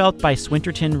being developed by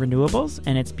Swinterton Renewables,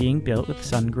 and it's being built with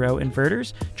SunGrow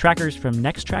inverters, trackers from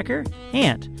Nextracker,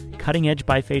 and cutting-edge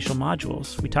bifacial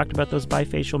modules. We talked about those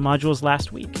bifacial modules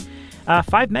last week.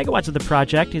 5 megawatts of the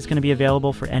project is going to be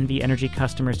available for NV Energy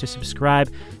customers to subscribe,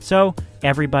 so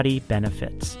everybody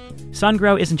benefits.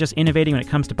 SunGrow isn't just innovating when it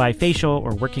comes to bifacial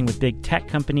or working with big tech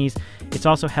companies. It's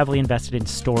also heavily invested in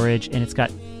storage, and it's got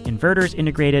inverters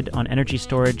integrated on energy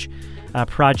storage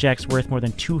projects worth more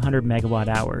than 200 megawatt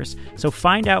hours. So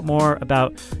find out more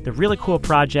about the really cool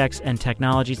projects and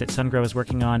technologies that SunGrow is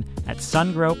working on at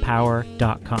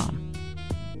sungrowpower.com.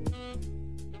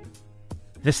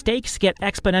 The stakes get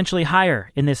exponentially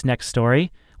higher in this next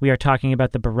story. We are talking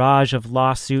about the barrage of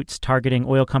lawsuits targeting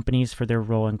oil companies for their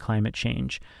role in climate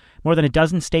change. More than a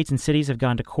dozen states and cities have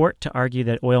gone to court to argue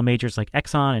that oil majors like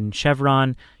Exxon and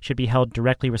Chevron should be held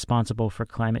directly responsible for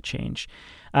climate change.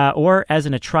 Or, as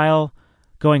in a trial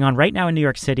going on right now in New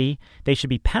York City, they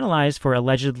should be penalized for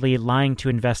allegedly lying to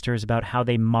investors about how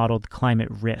they modeled climate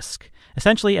risk.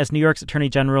 Essentially, as New York's Attorney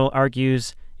General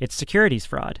argues, it's securities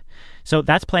fraud. So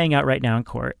that's playing out right now in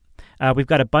court. We've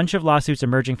got a bunch of lawsuits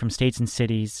emerging from states and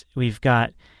cities. We've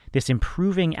got this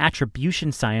improving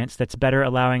attribution science that's better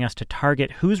allowing us to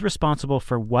target who's responsible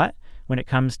for what when it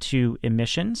comes to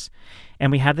emissions.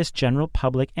 And we have this general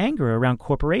public anger around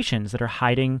corporations that are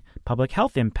hiding public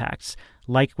health impacts,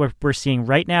 like what we're seeing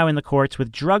right now in the courts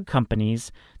with drug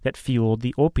companies that fueled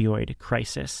the opioid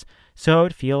crisis. So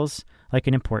it feels like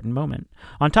an important moment.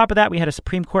 On top of that, we had a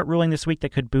Supreme Court ruling this week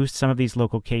that could boost some of these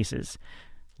local cases.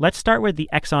 Let's start with the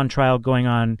Exxon trial going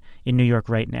on in New York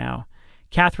right now.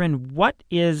 Catherine, what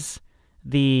is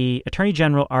the Attorney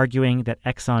General arguing that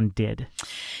Exxon did?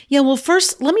 Yeah, well,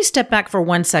 first, let me step back for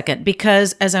 1 second,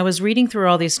 because as I was reading through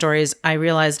all these stories, I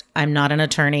realized I'm not an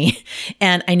attorney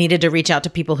and I needed to reach out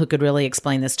to people who could really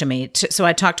explain this to me. So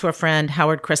I talked to a friend,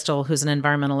 Howard Crystal, who's an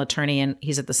environmental attorney, and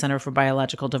he's at the Center for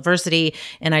Biological Diversity.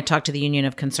 And I talked to the Union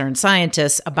of Concerned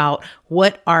Scientists about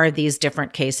what are these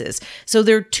different cases. So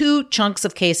there are two chunks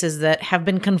of cases that have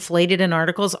been conflated in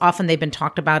articles. Often they've been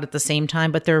talked about at the same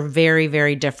time, but they're very,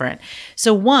 very different.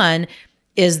 So one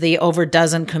is the over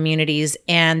dozen communities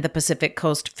and the Pacific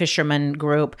Coast Fishermen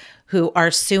Group who are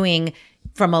suing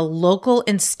from a local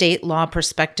and state law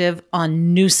perspective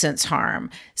on nuisance harm.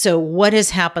 So what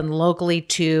has happened locally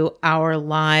to our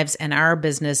lives and our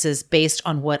businesses based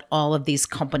on what all of these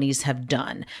companies have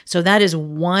done. So that is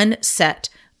one set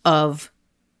of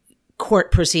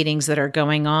court proceedings that are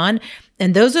going on.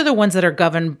 And those are the ones that are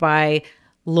governed by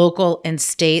local and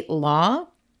state law.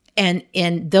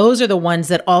 And those are the ones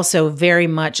that also very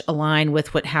much align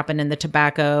with what happened in the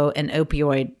tobacco and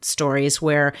opioid stories,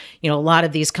 where, you know, a lot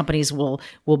of these companies will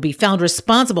be found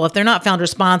responsible. If they're not found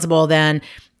responsible, then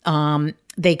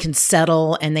they can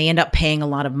settle and they end up paying a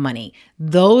lot of money.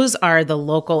 Those are the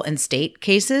local and state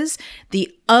cases. The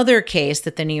other case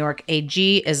that the New York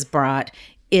AG has brought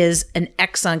is an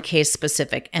Exxon case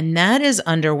specific, and that is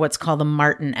under what's called the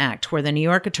Martin Act, where the New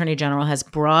York Attorney General has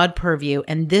broad purview,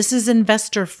 and this is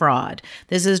investor fraud.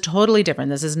 This is totally different.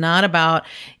 This is not about,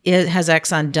 has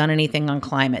Exxon done anything on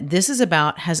climate? This is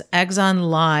about, has Exxon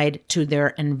lied to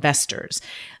their investors?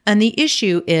 And the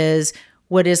issue is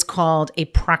what is called a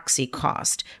proxy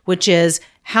cost, which is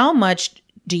how much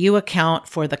do you account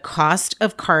for the cost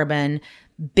of carbon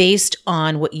based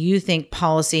on what you think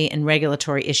policy and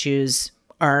regulatory issues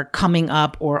are coming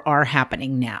up or are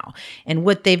happening now. And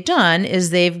what they've done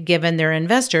is they've given their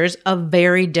investors a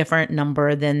very different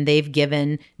number than they've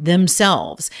given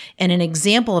themselves. And an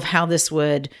example of how this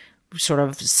would sort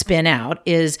of spin out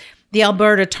is the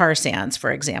Alberta tar sands,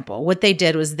 for example. What they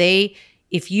did was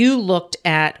if you looked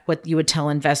at what you would tell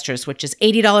investors, which is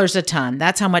 $80 a ton,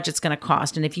 that's how much it's going to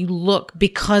cost. And if you look,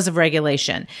 because of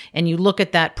regulation, and you look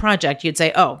at that project, you'd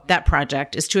say, oh, that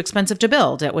project is too expensive to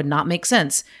build. It would not make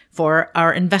sense for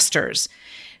our investors.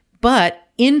 But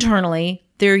internally,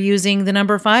 they're using the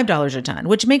number $5 a ton,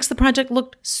 which makes the project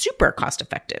look super cost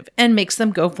effective and makes them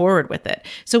go forward with it.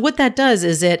 So what that does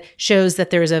is it shows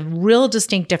that there's a real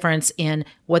distinct difference in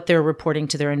what they're reporting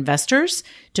to their investors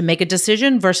to make a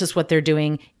decision versus what they're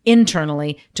doing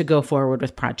internally to go forward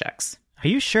with projects. Are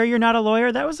you sure you're not a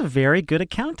lawyer? That was a very good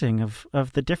accounting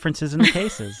of the differences in the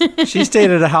cases. She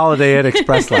stayed at a Holiday Inn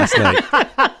Express last night.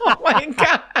 Oh my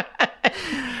God.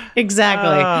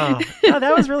 Exactly. Oh,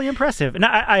 that was really impressive. And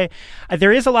I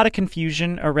there is a lot of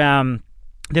confusion around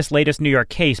this latest New York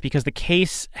case because the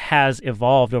case has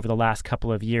evolved over the last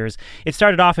couple of years. It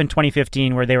started off in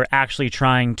 2015 where they were actually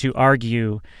trying to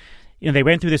argue, they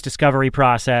went through this discovery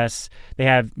process. They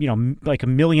have, like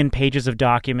 1 million pages of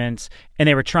documents, and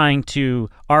they were trying to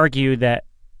argue that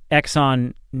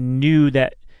Exxon knew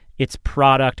that its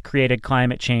product created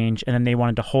climate change, and then they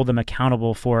wanted to hold them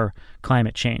accountable for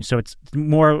climate change. So it's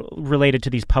more related to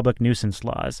these public nuisance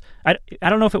laws. I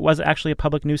don't know if it was actually a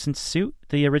public nuisance suit,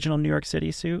 the original New York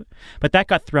City suit, but that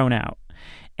got thrown out.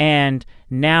 And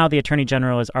now the Attorney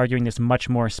General is arguing this much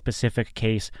more specific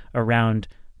case around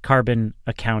carbon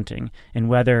accounting and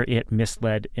whether it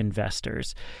misled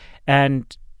investors.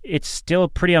 And it's still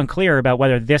pretty unclear about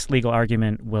whether this legal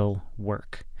argument will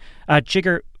work.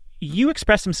 Jigar, you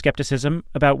expressed some skepticism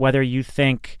about whether you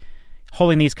think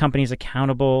holding these companies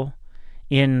accountable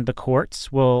in the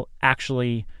courts will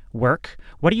actually work.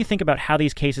 What do you think about how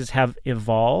these cases have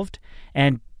evolved?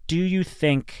 And do you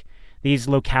think these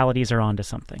localities are onto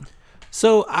something?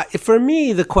 So for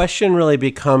me, the question really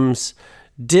becomes,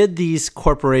 did these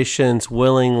corporations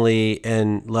willingly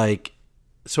and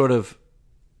sort of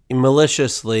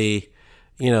maliciously,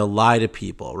 lie to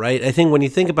people, right? I think when you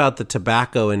think about the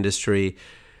tobacco industry,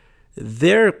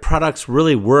 their products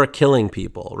really were killing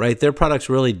people, right? Their products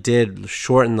really did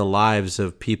shorten the lives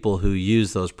of people who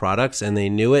use those products, and they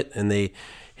knew it, and they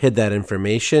hid that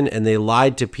information, and they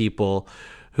lied to people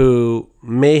who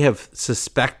may have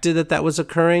suspected that was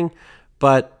occurring,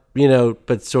 but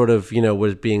sort of,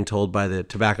 was being told by the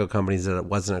tobacco companies that it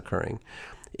wasn't occurring.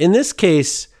 In this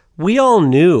case, we all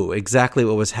knew exactly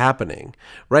what was happening,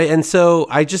 right? And so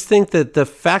I just think that the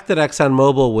fact that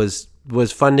ExxonMobil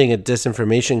was funding a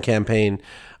disinformation campaign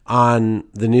on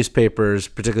the newspapers,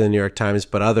 particularly the New York Times,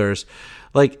 but others,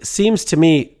 seems to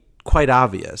me quite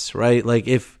obvious, right? Like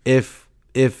if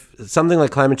something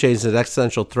like climate change is an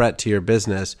existential threat to your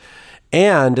business,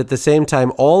 and at the same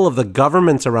time, all of the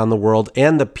governments around the world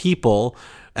and the people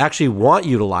actually want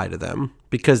you to lie to them,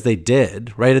 because they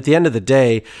did, right? At the end of the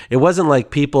day, it wasn't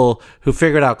like people who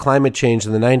figured out climate change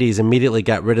in the 90s immediately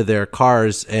got rid of their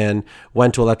cars and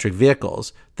went to electric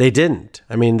vehicles. They didn't.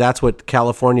 I mean, that's what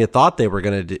California thought they were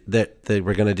going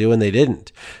to do, and they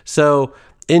didn't. So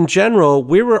in general,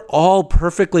 we were all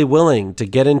perfectly willing to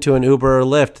get into an Uber or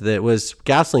Lyft that was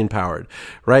gasoline powered,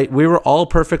 right? We were all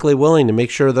perfectly willing to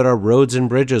make sure that our roads and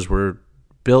bridges were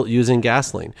built using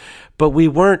gasoline, but we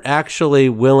weren't actually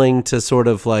willing to sort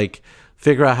of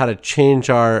figure out how to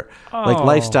change our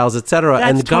lifestyles, et cetera.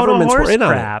 And the governments were in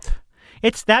on it.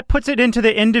 That puts it into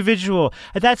the individual.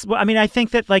 I think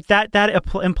that that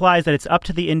implies that it's up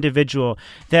to the individual.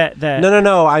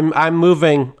 No. I'm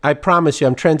moving. I promise you,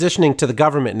 I'm transitioning to the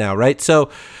government now, right? So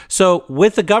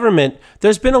with the government,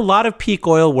 there's been a lot of peak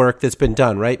oil work that's been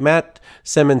done, right?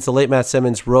 The late Matt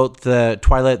Simmons wrote the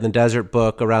Twilight in the Desert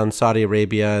book around Saudi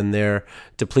Arabia and their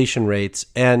depletion rates,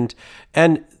 and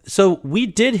so we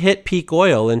did hit peak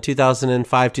oil in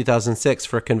 2005, 2006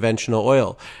 for conventional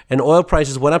oil, and oil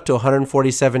prices went up to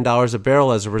 $147 a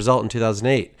barrel as a result in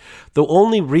 2008. The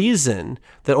only reason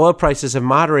that oil prices have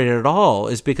moderated at all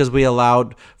is because we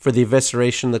allowed for the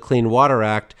evisceration of the Clean Water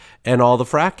Act and all the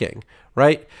fracking,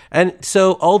 right? And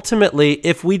so ultimately,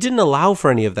 if we didn't allow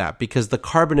for any of that, because the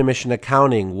carbon emission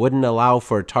accounting wouldn't allow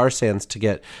for tar sands to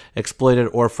get exploited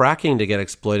or fracking to get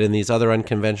exploited in these other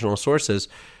unconventional sources,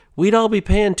 we'd all be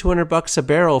paying $200 a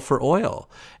barrel for oil.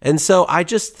 And so I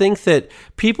just think that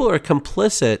people are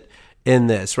complicit in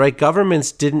this, right?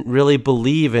 Governments didn't really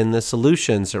believe in the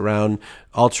solutions around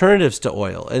alternatives to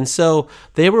oil. And so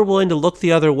they were willing to look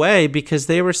the other way because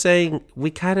they were saying,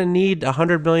 we kind of need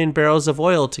 100 million barrels of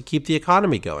oil to keep the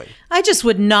economy going. I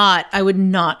would not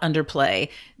underplay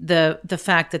the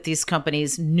fact that these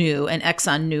companies knew, and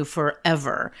Exxon knew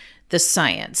forever, the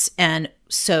science, and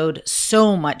sowed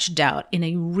so much doubt in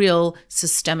a real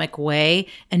systemic way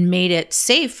and made it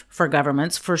safe for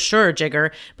governments, for sure,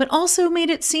 Jigar, but also made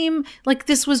it seem like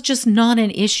this was just not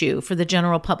an issue for the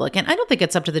general public. And I don't think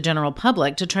it's up to the general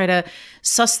public to try to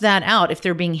suss that out if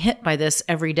they're being hit by this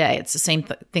every day. It's the same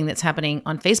thing that's happening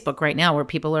on Facebook right now, where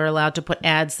people are allowed to put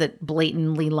ads that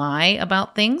blatantly lie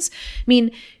about things. I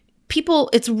mean,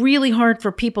 it's really hard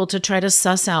for people to try to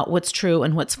suss out what's true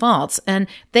and what's false. And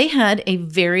they had a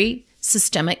very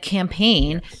systemic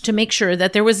campaign to make sure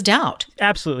that there was doubt.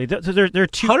 Absolutely. There are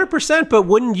 200%, but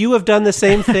wouldn't you have done the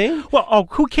same thing? Well,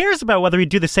 who cares about whether we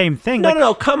do the same thing?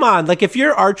 No, come on. If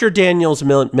you're Archer Daniels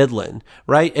Midland,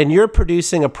 right, and you're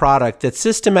producing a product that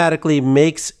systematically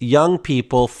makes young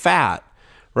people fat,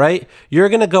 right, you're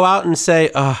going to go out and say,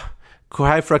 high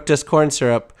fructose corn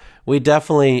syrup, we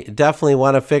definitely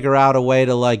want to figure out a way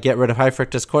to get rid of high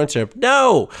fructose corn syrup.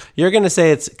 No, you're going to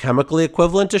say it's chemically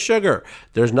equivalent to sugar.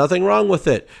 There's nothing wrong with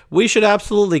it. We should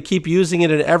absolutely keep using it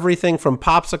in everything from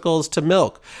popsicles to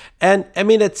milk. And I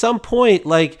mean, at some point,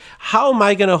 how am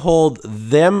I going to hold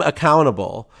them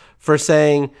accountable for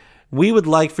saying, we would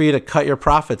like for you to cut your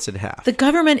profits in half? The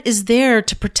government is there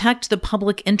to protect the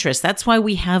public interest. That's why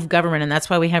we have government, and that's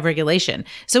why we have regulation.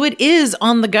 So it is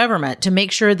on the government to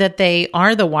make sure that they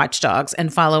are the watchdogs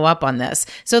and follow up on this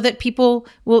so that people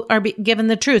are given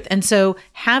the truth. And so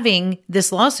having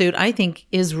this lawsuit, I think,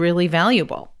 is really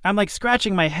valuable. I'm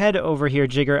scratching my head over here,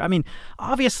 Jigar. I mean,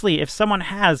 obviously, if someone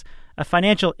has a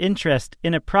financial interest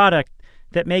in a product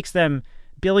that makes them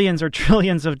billions or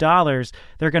trillions of dollars,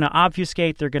 they're going to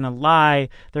obfuscate, they're going to lie,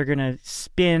 they're going to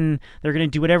spin, they're going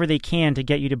to do whatever they can to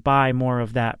get you to buy more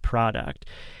of that product.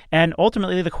 And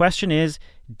ultimately, the question is,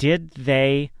 did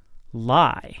they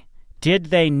lie?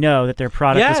 Did they know that their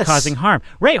product was causing harm?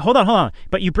 Ray, hold on.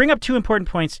 But you bring up two important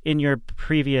points in your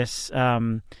previous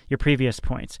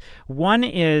points. One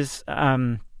is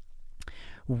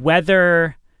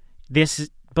whether this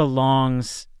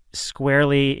belongs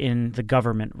squarely in the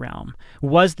government realm.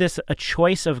 Was this a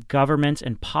choice of government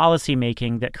and policy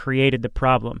making that created the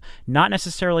problem? Not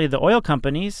necessarily the oil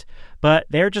companies, but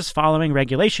they're just following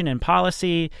regulation and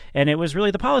policy, and it was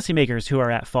really the policymakers who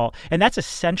are at fault. And that's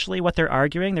essentially what they're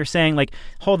arguing. They're saying,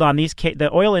 hold on, the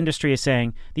oil industry is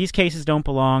saying these cases don't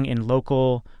belong in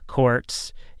local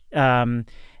courts.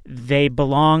 They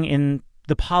belong in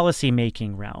the policy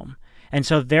making realm. And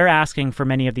so they're asking for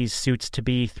many of these suits to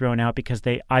be thrown out because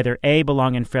they either A,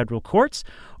 belong in federal courts,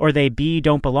 or they B,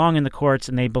 don't belong in the courts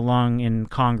and they belong in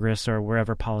Congress or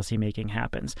wherever policymaking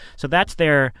happens. So that's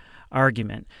their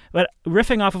argument. But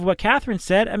riffing off of what Catherine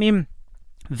said, I mean,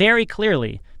 very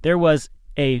clearly there was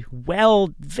a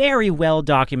very well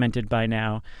documented by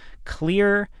now,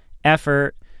 clear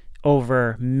effort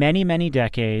over many, many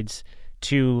decades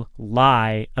to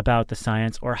lie about the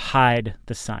science or hide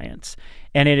the science.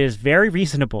 And it is very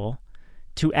reasonable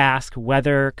to ask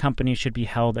whether companies should be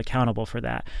held accountable for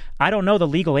that. I don't know the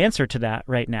legal answer to that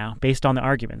right now based on the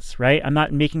arguments, right? I'm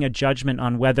not making a judgment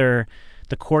on whether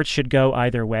the courts should go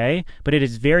either way, but it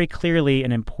is very clearly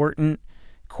an important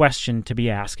question to be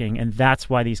asking, and that's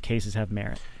why these cases have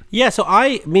merit. Yeah, so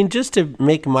I mean, just to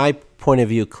make my point of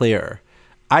view clear,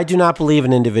 I do not believe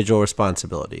in individual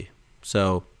responsibility.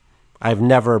 So I've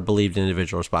never believed in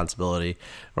individual responsibility,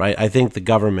 right? I think the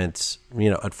government's,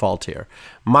 at fault here.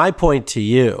 My point to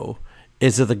you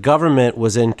is that the government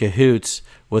was in cahoots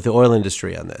with the oil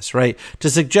industry on this, right? To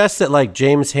suggest that like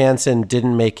James Hansen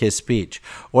didn't make his speech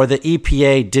or the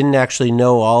EPA didn't actually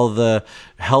know all the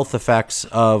health effects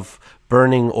of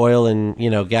burning oil and,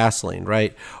 gasoline,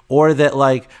 right? Or that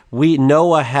like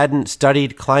NOAA hadn't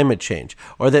studied climate change,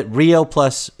 or that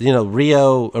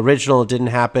Rio original didn't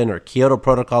happen, or Kyoto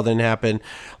Protocol didn't happen.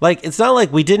 Like, it's not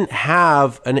like we didn't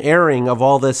have an airing of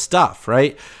all this stuff,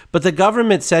 right? But the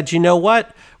government said, you know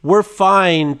what? We're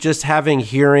fine just having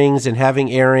hearings and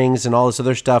having airings and all this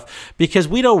other stuff because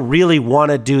we don't really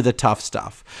want to do the tough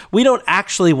stuff. We don't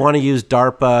actually want to use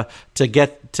DARPA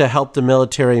to help the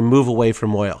military move away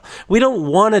from oil. We don't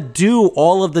want to do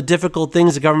all of the difficult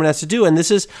things the government has to do. And this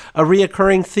is a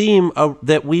reoccurring theme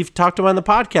that we've talked about on the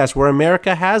podcast, where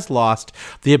America has lost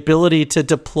the ability to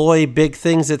deploy big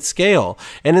things at scale.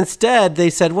 And instead, they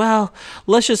said, well,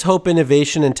 let's just hope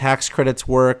innovation and tax credits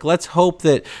work. Let's hope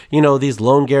that, these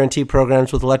loan guarantee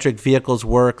programs with electric vehicles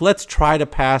work. Let's try to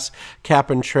pass cap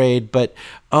and trade, but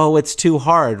it's too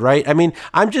hard, right? I mean,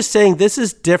 I'm just saying this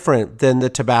is different than the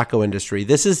tobacco industry.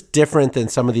 This is different than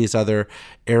some of these other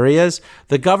areas.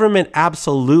 The government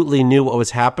absolutely knew what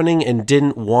was happening and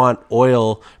didn't want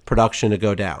oil production to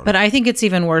go down. But I think it's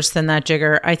even worse than that,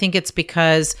 Jigger. I think it's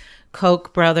because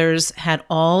Koch brothers had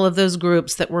all of those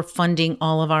groups that were funding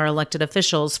all of our elected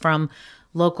officials, from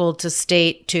local to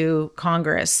state to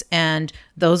Congress. And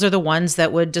those are the ones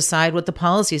that would decide what the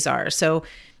policies are. So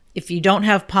if you don't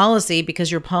have policy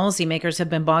because your policymakers have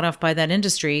been bought off by that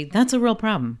industry, that's a real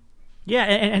problem. Yeah,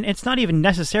 and it's not even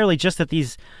necessarily just that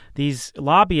these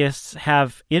lobbyists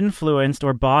have influenced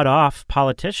or bought off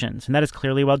politicians, and that is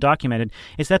clearly well documented.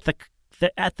 It's that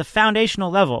at the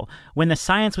foundational level, when the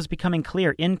science was becoming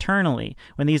clear internally,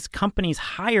 when these companies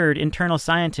hired internal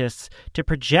scientists to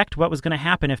project what was going to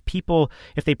happen if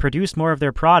they produced more of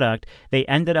their product, they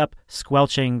ended up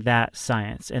squelching that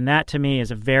science. And that, to me, is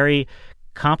a very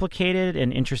complicated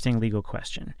and interesting legal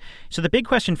question. So the big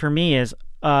question for me is,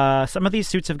 some of these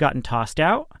suits have gotten tossed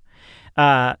out.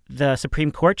 The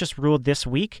Supreme Court just ruled this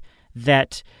week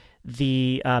that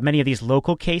many of these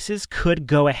local cases could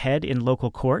go ahead in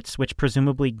local courts, which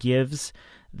presumably gives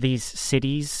these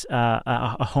cities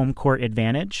a home court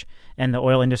advantage. And the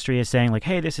oil industry is saying, like,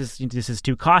 hey, this is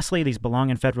too costly. These belong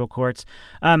in federal courts.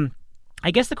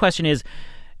 I guess the question is,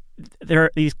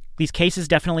 these cases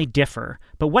definitely differ,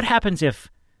 but what happens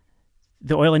if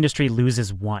the oil industry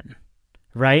loses one,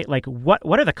 right? Like,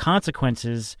 what are the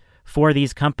consequences for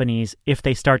these companies if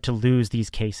they start to lose these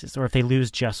cases, or if they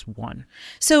lose just one?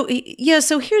 So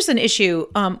here's an issue,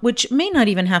 which may not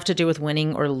even have to do with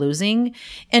winning or losing.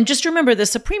 And just remember, the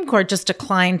Supreme Court just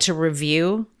declined to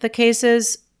review the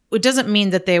cases. It doesn't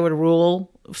mean that they would rule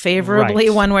favorably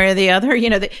one way or the other.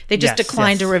 They just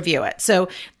declined to review it. So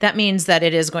that means that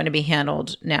it is going to be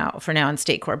handled now in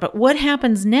state court. But what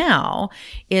happens now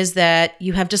is that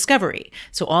you have discovery.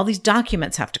 So all these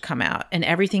documents have to come out and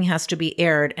everything has to be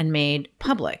aired and made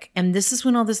public. And this is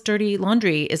when all this dirty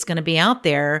laundry is going to be out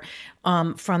there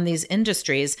from these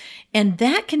industries. And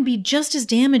that can be just as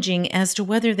damaging as to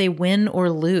whether they win or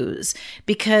lose,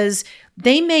 because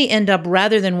they may end up,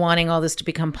 rather than wanting all this to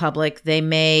become public, they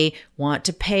may want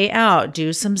to pay out,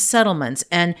 do some settlements,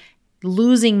 and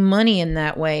losing money in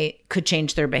that way could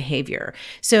change their behavior.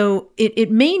 So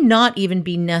it may not even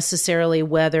be necessarily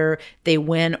whether they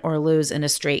win or lose in a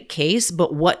straight case,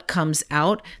 but what comes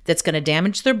out that's going to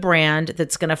damage their brand,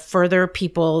 that's going to further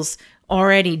people's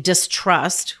already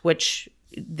distrust, which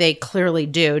they clearly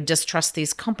do, distrust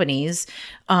these companies.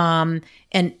 And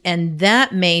that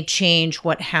may change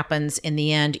what happens in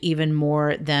the end even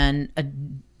more than a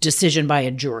decision by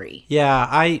a jury. Yeah,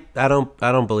 I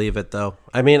don't believe it though.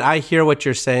 I mean, I hear what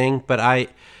you're saying, but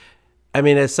I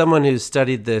mean, as someone who's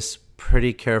studied this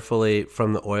pretty carefully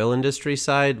from the oil industry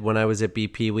side, when I was at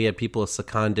BP, we had people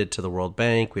seconded to the World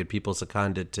Bank. We had people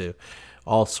seconded to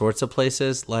all sorts of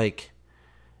places. Like,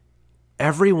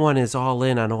 everyone is all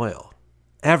in on oil.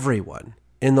 Everyone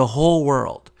in the whole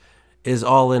world is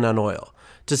all in on oil.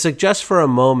 To suggest for a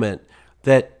moment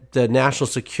that the national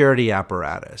security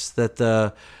apparatus, that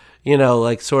the,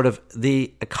 sort of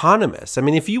the economists. I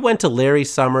mean, if you went to Larry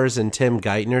Summers and Tim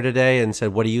Geithner today and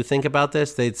said, what do you think about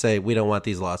this? They'd say, we don't want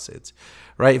these lawsuits,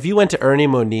 right? If you went to Ernie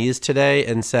Moniz today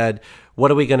and said,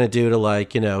 what are we going to do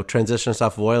to transition us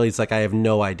off of oil? He's like, I have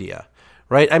no idea,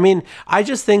 right? I mean, I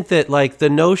just think that the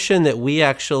notion that we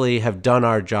actually have done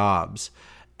our jobs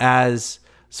as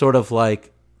sort of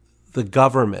the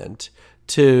government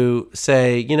to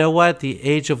say, you know what, the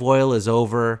age of oil is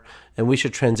over and we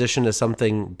should transition to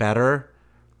something better.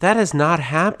 That has not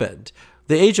happened.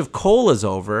 The age of coal is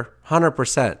over,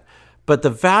 100%. But the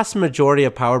vast majority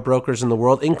of power brokers in the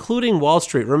world, including Wall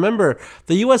Street, remember,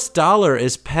 the U.S. dollar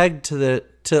is pegged to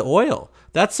oil.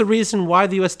 That's the reason why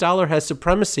the U.S. dollar has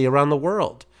supremacy around the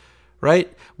world,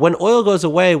 right? When oil goes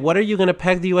away, what are you going to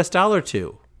peg the U.S. dollar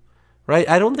to, right?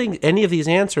 I don't think any of these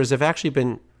answers have actually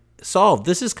been solved.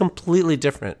 This is completely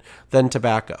different than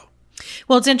tobacco.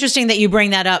 Well, it's interesting that you bring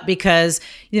that up because,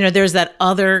 there's that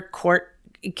other court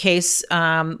case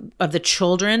of the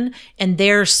children, and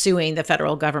they're suing the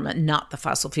federal government, not the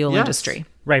fossil fuel industry.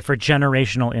 Right, for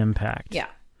generational impact. Yeah.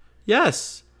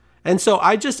 Yes. And so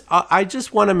I just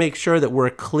want to make sure that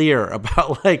we're clear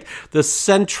about the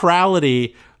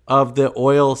centrality of the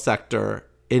oil sector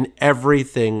in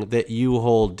everything that you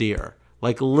hold dear.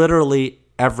 Literally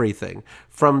everything,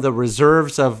 from the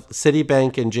reserves of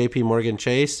Citibank and JP Morgan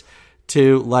Chase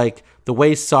to the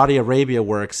way Saudi Arabia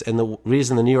works, and the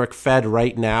reason the New York Fed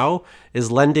right now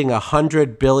is lending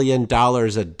 $100 billion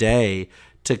a day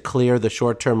to clear the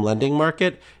short-term lending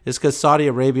market is because Saudi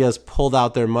Arabia has pulled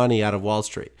out their money out of Wall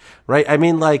Street, right? I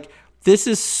mean, this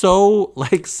is so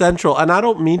central, and I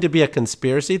don't mean to be a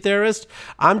conspiracy theorist.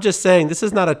 I'm just saying this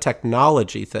is not a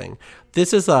technology thing.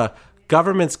 This is a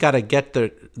government's got to get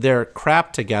their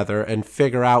crap together and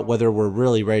figure out whether we're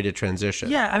really ready to transition.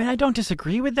 Yeah, I mean, I don't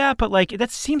disagree with that, but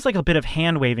that seems like a bit of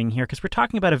hand-waving here because we're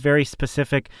talking about a very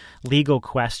specific legal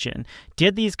question.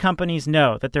 Did these companies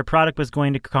know that their product was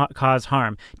going to cause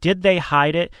harm? Did they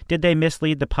hide it? Did they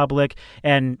mislead the public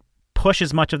and push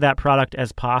as much of that product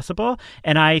as possible?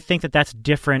 And I think that that's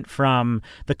different from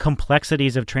the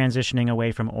complexities of transitioning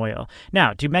away from oil.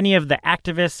 Now, do many of the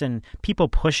activists and people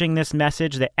pushing this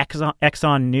message that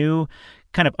Exxon knew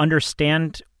kind of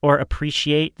understand or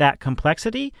appreciate that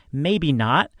complexity? Maybe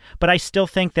not, but I still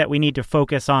think that we need to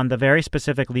focus on the very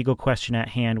specific legal question at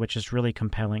hand, which is really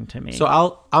compelling to me. So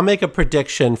I'll make a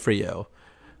prediction for you.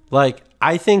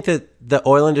 I think that the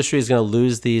oil industry is going to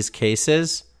lose these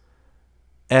cases,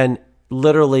 and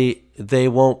literally they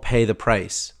won't pay the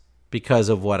price because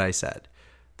of what I said.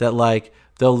 That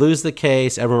they'll lose the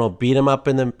case, everyone will beat them up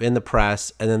in the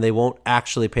press, and then they won't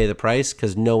actually pay the price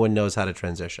because no one knows how to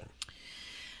transition.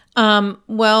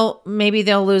 Well, maybe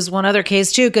they'll lose one other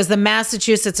case too, because the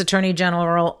Massachusetts Attorney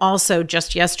General also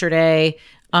just yesterday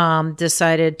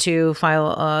decided to file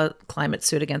a climate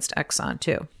suit against Exxon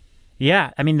too.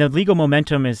 Yeah, I mean, the legal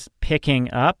momentum is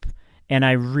picking up, and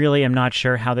I really am not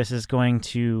sure how this is going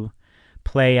to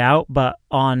play out. But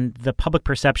on the public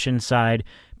perception side,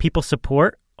 people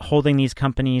support holding these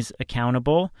companies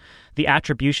accountable. The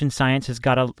attribution science has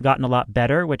gotten a lot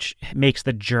better, which makes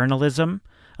the journalism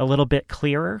a little bit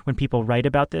clearer when people write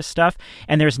about this stuff.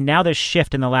 And there's now this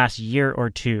shift in the last year or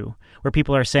two where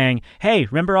people are saying, hey,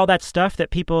 remember all that stuff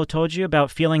that people told you about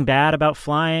feeling bad about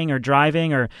flying or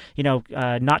driving or,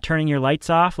 not turning your lights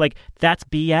off? That's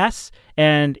BS.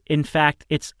 And in fact,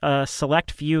 it's a select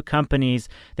few companies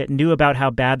that knew about how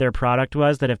bad their product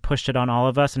was that have pushed it on all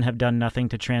of us and have done nothing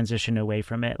to transition away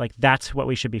from it. That's what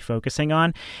we should be focusing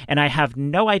on. And I have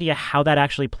no idea how that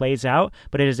actually plays out,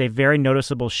 but it is a very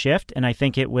noticeable shift, and I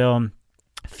think it will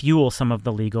fuel some of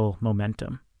the legal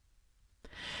momentum.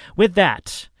 With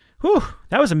that,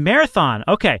 that was a marathon.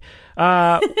 Okay,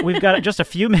 we've got just a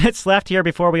few minutes left here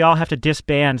before we all have to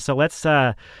disband. So let's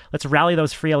rally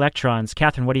those free electrons.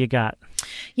 Catherine, what do you got?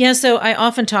 Yeah, so I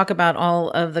often talk about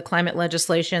all of the climate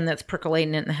legislation that's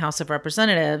percolating in the House of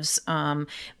Representatives,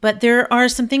 but there are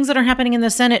some things that are happening in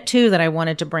the Senate too that I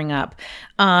wanted to bring up.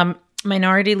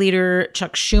 Minority Leader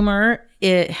Chuck Schumer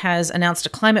has announced a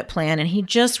climate plan, and he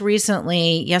just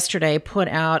recently, yesterday, put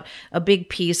out a big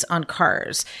piece on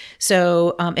cars.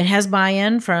 So it has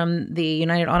buy-in from the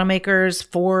United Automakers,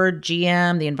 Ford,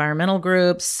 GM, the environmental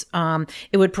groups.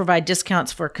 It would provide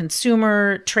discounts for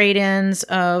consumer trade-ins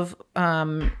of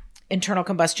internal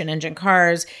combustion engine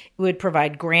cars. It would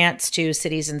provide grants to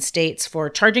cities and states for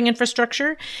charging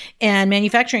infrastructure and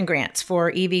manufacturing grants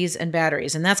for EVs and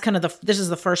batteries. And that's kind of this is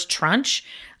the first tranche.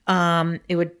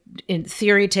 It would, in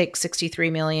theory, take 63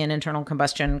 million internal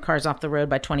combustion cars off the road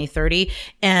by 2030.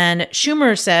 And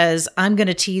Schumer says, I'm going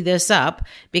to tee this up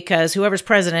because whoever's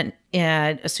president,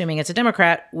 assuming it's a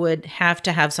Democrat, would have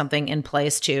to have something in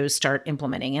place to start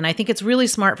implementing. And I think it's really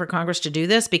smart for Congress to do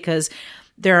this because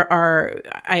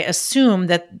I assume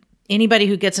that anybody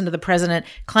who gets into the president,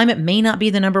 climate may not be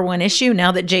the number one issue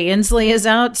now that Jay Inslee is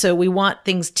out. So we want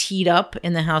things teed up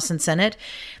in the House and Senate.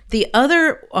 The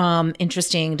other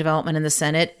interesting development in the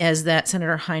Senate is that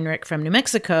Senator Heinrich from New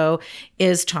Mexico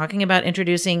is talking about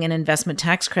introducing an investment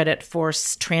tax credit for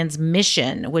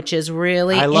transmission, which is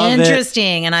really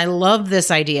interesting. And I love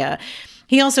this idea.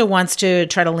 He also wants to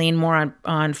try to lean more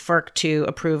on FERC to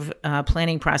approve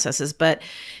planning processes. But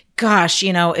gosh,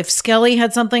 if Skelly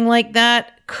had something like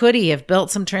that, could he have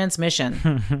built some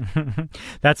transmission?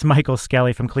 That's Michael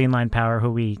Skelly from Clean Line Power,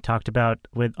 who we talked about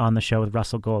on the show with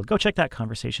Russell Gold. Go check that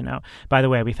conversation out. By the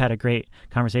way, we've had a great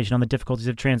conversation on the difficulties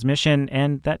of transmission,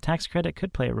 and that tax credit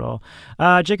could play a role.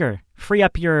 Jigger, free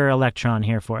up your electron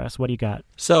here for us. What do you got?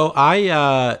 So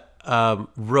I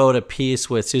wrote a piece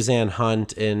with Suzanne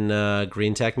Hunt in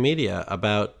Green Tech Media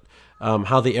about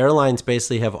how the airlines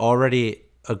basically have already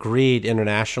agreed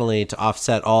internationally to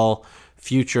offset all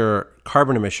future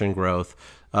carbon emission growth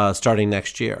starting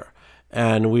next year.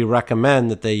 And we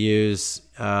recommend that they use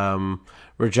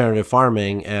regenerative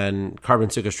farming and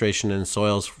carbon sequestration in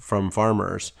soils from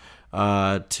farmers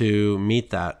to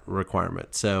meet that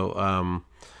requirement. So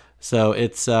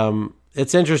it's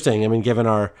interesting. I mean, given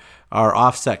our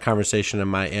offset conversation and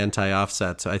my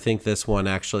anti-offset, so I think this one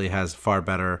actually has far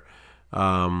better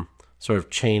sort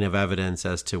of chain of evidence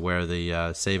as to where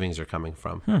the savings are coming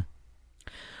from.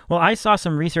 Well, I saw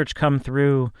some research come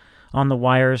through on the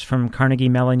wires from Carnegie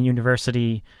Mellon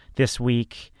University this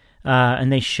week, and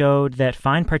they showed that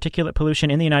fine particulate pollution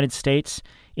in the United States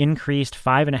increased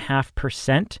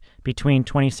 5.5% between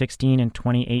 2016 and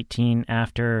 2018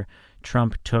 after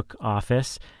Trump took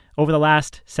office. Over the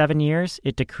last 7 years,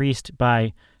 it decreased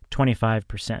by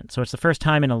 25%. So it's the first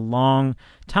time in a long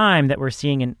time that we're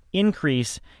seeing an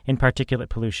increase in particulate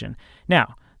pollution.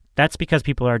 Now, that's because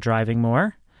people are driving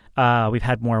more. We've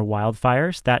had more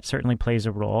wildfires. That certainly plays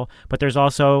a role. But there's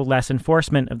also less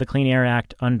enforcement of the Clean Air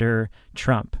Act under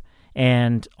Trump.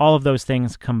 And all of those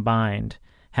things combined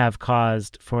have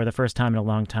caused, for the first time in a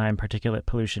long time, particulate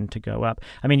pollution to go up.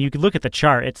 I mean, you could look at the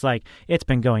chart. It's like it's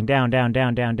been going down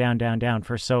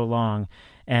for so long.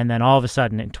 And then all of a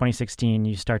sudden in 2016,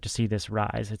 you start to see this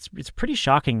rise. It's pretty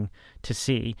shocking to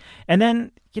see. And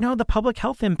then, the public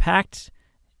health impact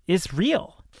is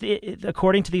real.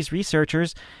 According to these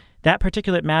researchers, that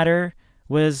particulate matter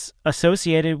was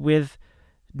associated with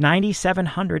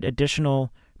 9,700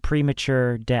 additional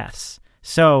premature deaths.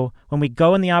 So when we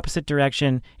go in the opposite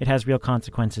direction, it has real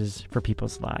consequences for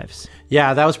people's lives.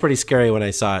 Yeah, that was pretty scary when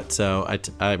I saw it. So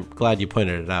I'm glad you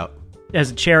pointed it out.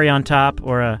 As a cherry on top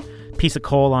or a piece of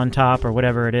coal on top or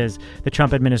whatever it is, the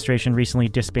Trump administration recently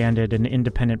disbanded an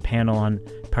independent panel on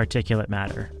particulate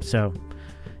matter. So,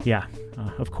 yeah,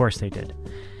 of course they did.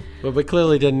 But we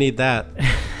clearly didn't need that.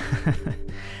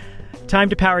 Time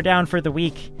to power down for the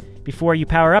week. Before you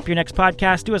power up your next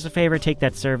podcast, do us a favor, take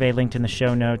that survey linked in the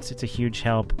show notes. It's a huge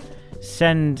help.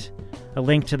 Send a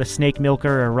link to the snake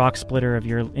milker or rock splitter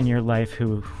in your life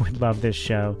who would love this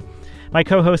show. My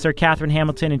co-hosts are Catherine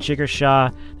Hamilton and Jigger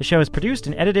Shaw. The show is produced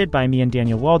and edited by me and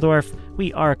Daniel Waldorf.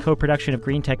 We are a co-production of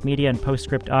Green Tech Media and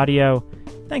Postscript Audio.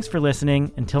 Thanks for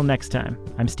listening. Until next time,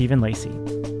 I'm Stephen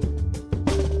Lacey.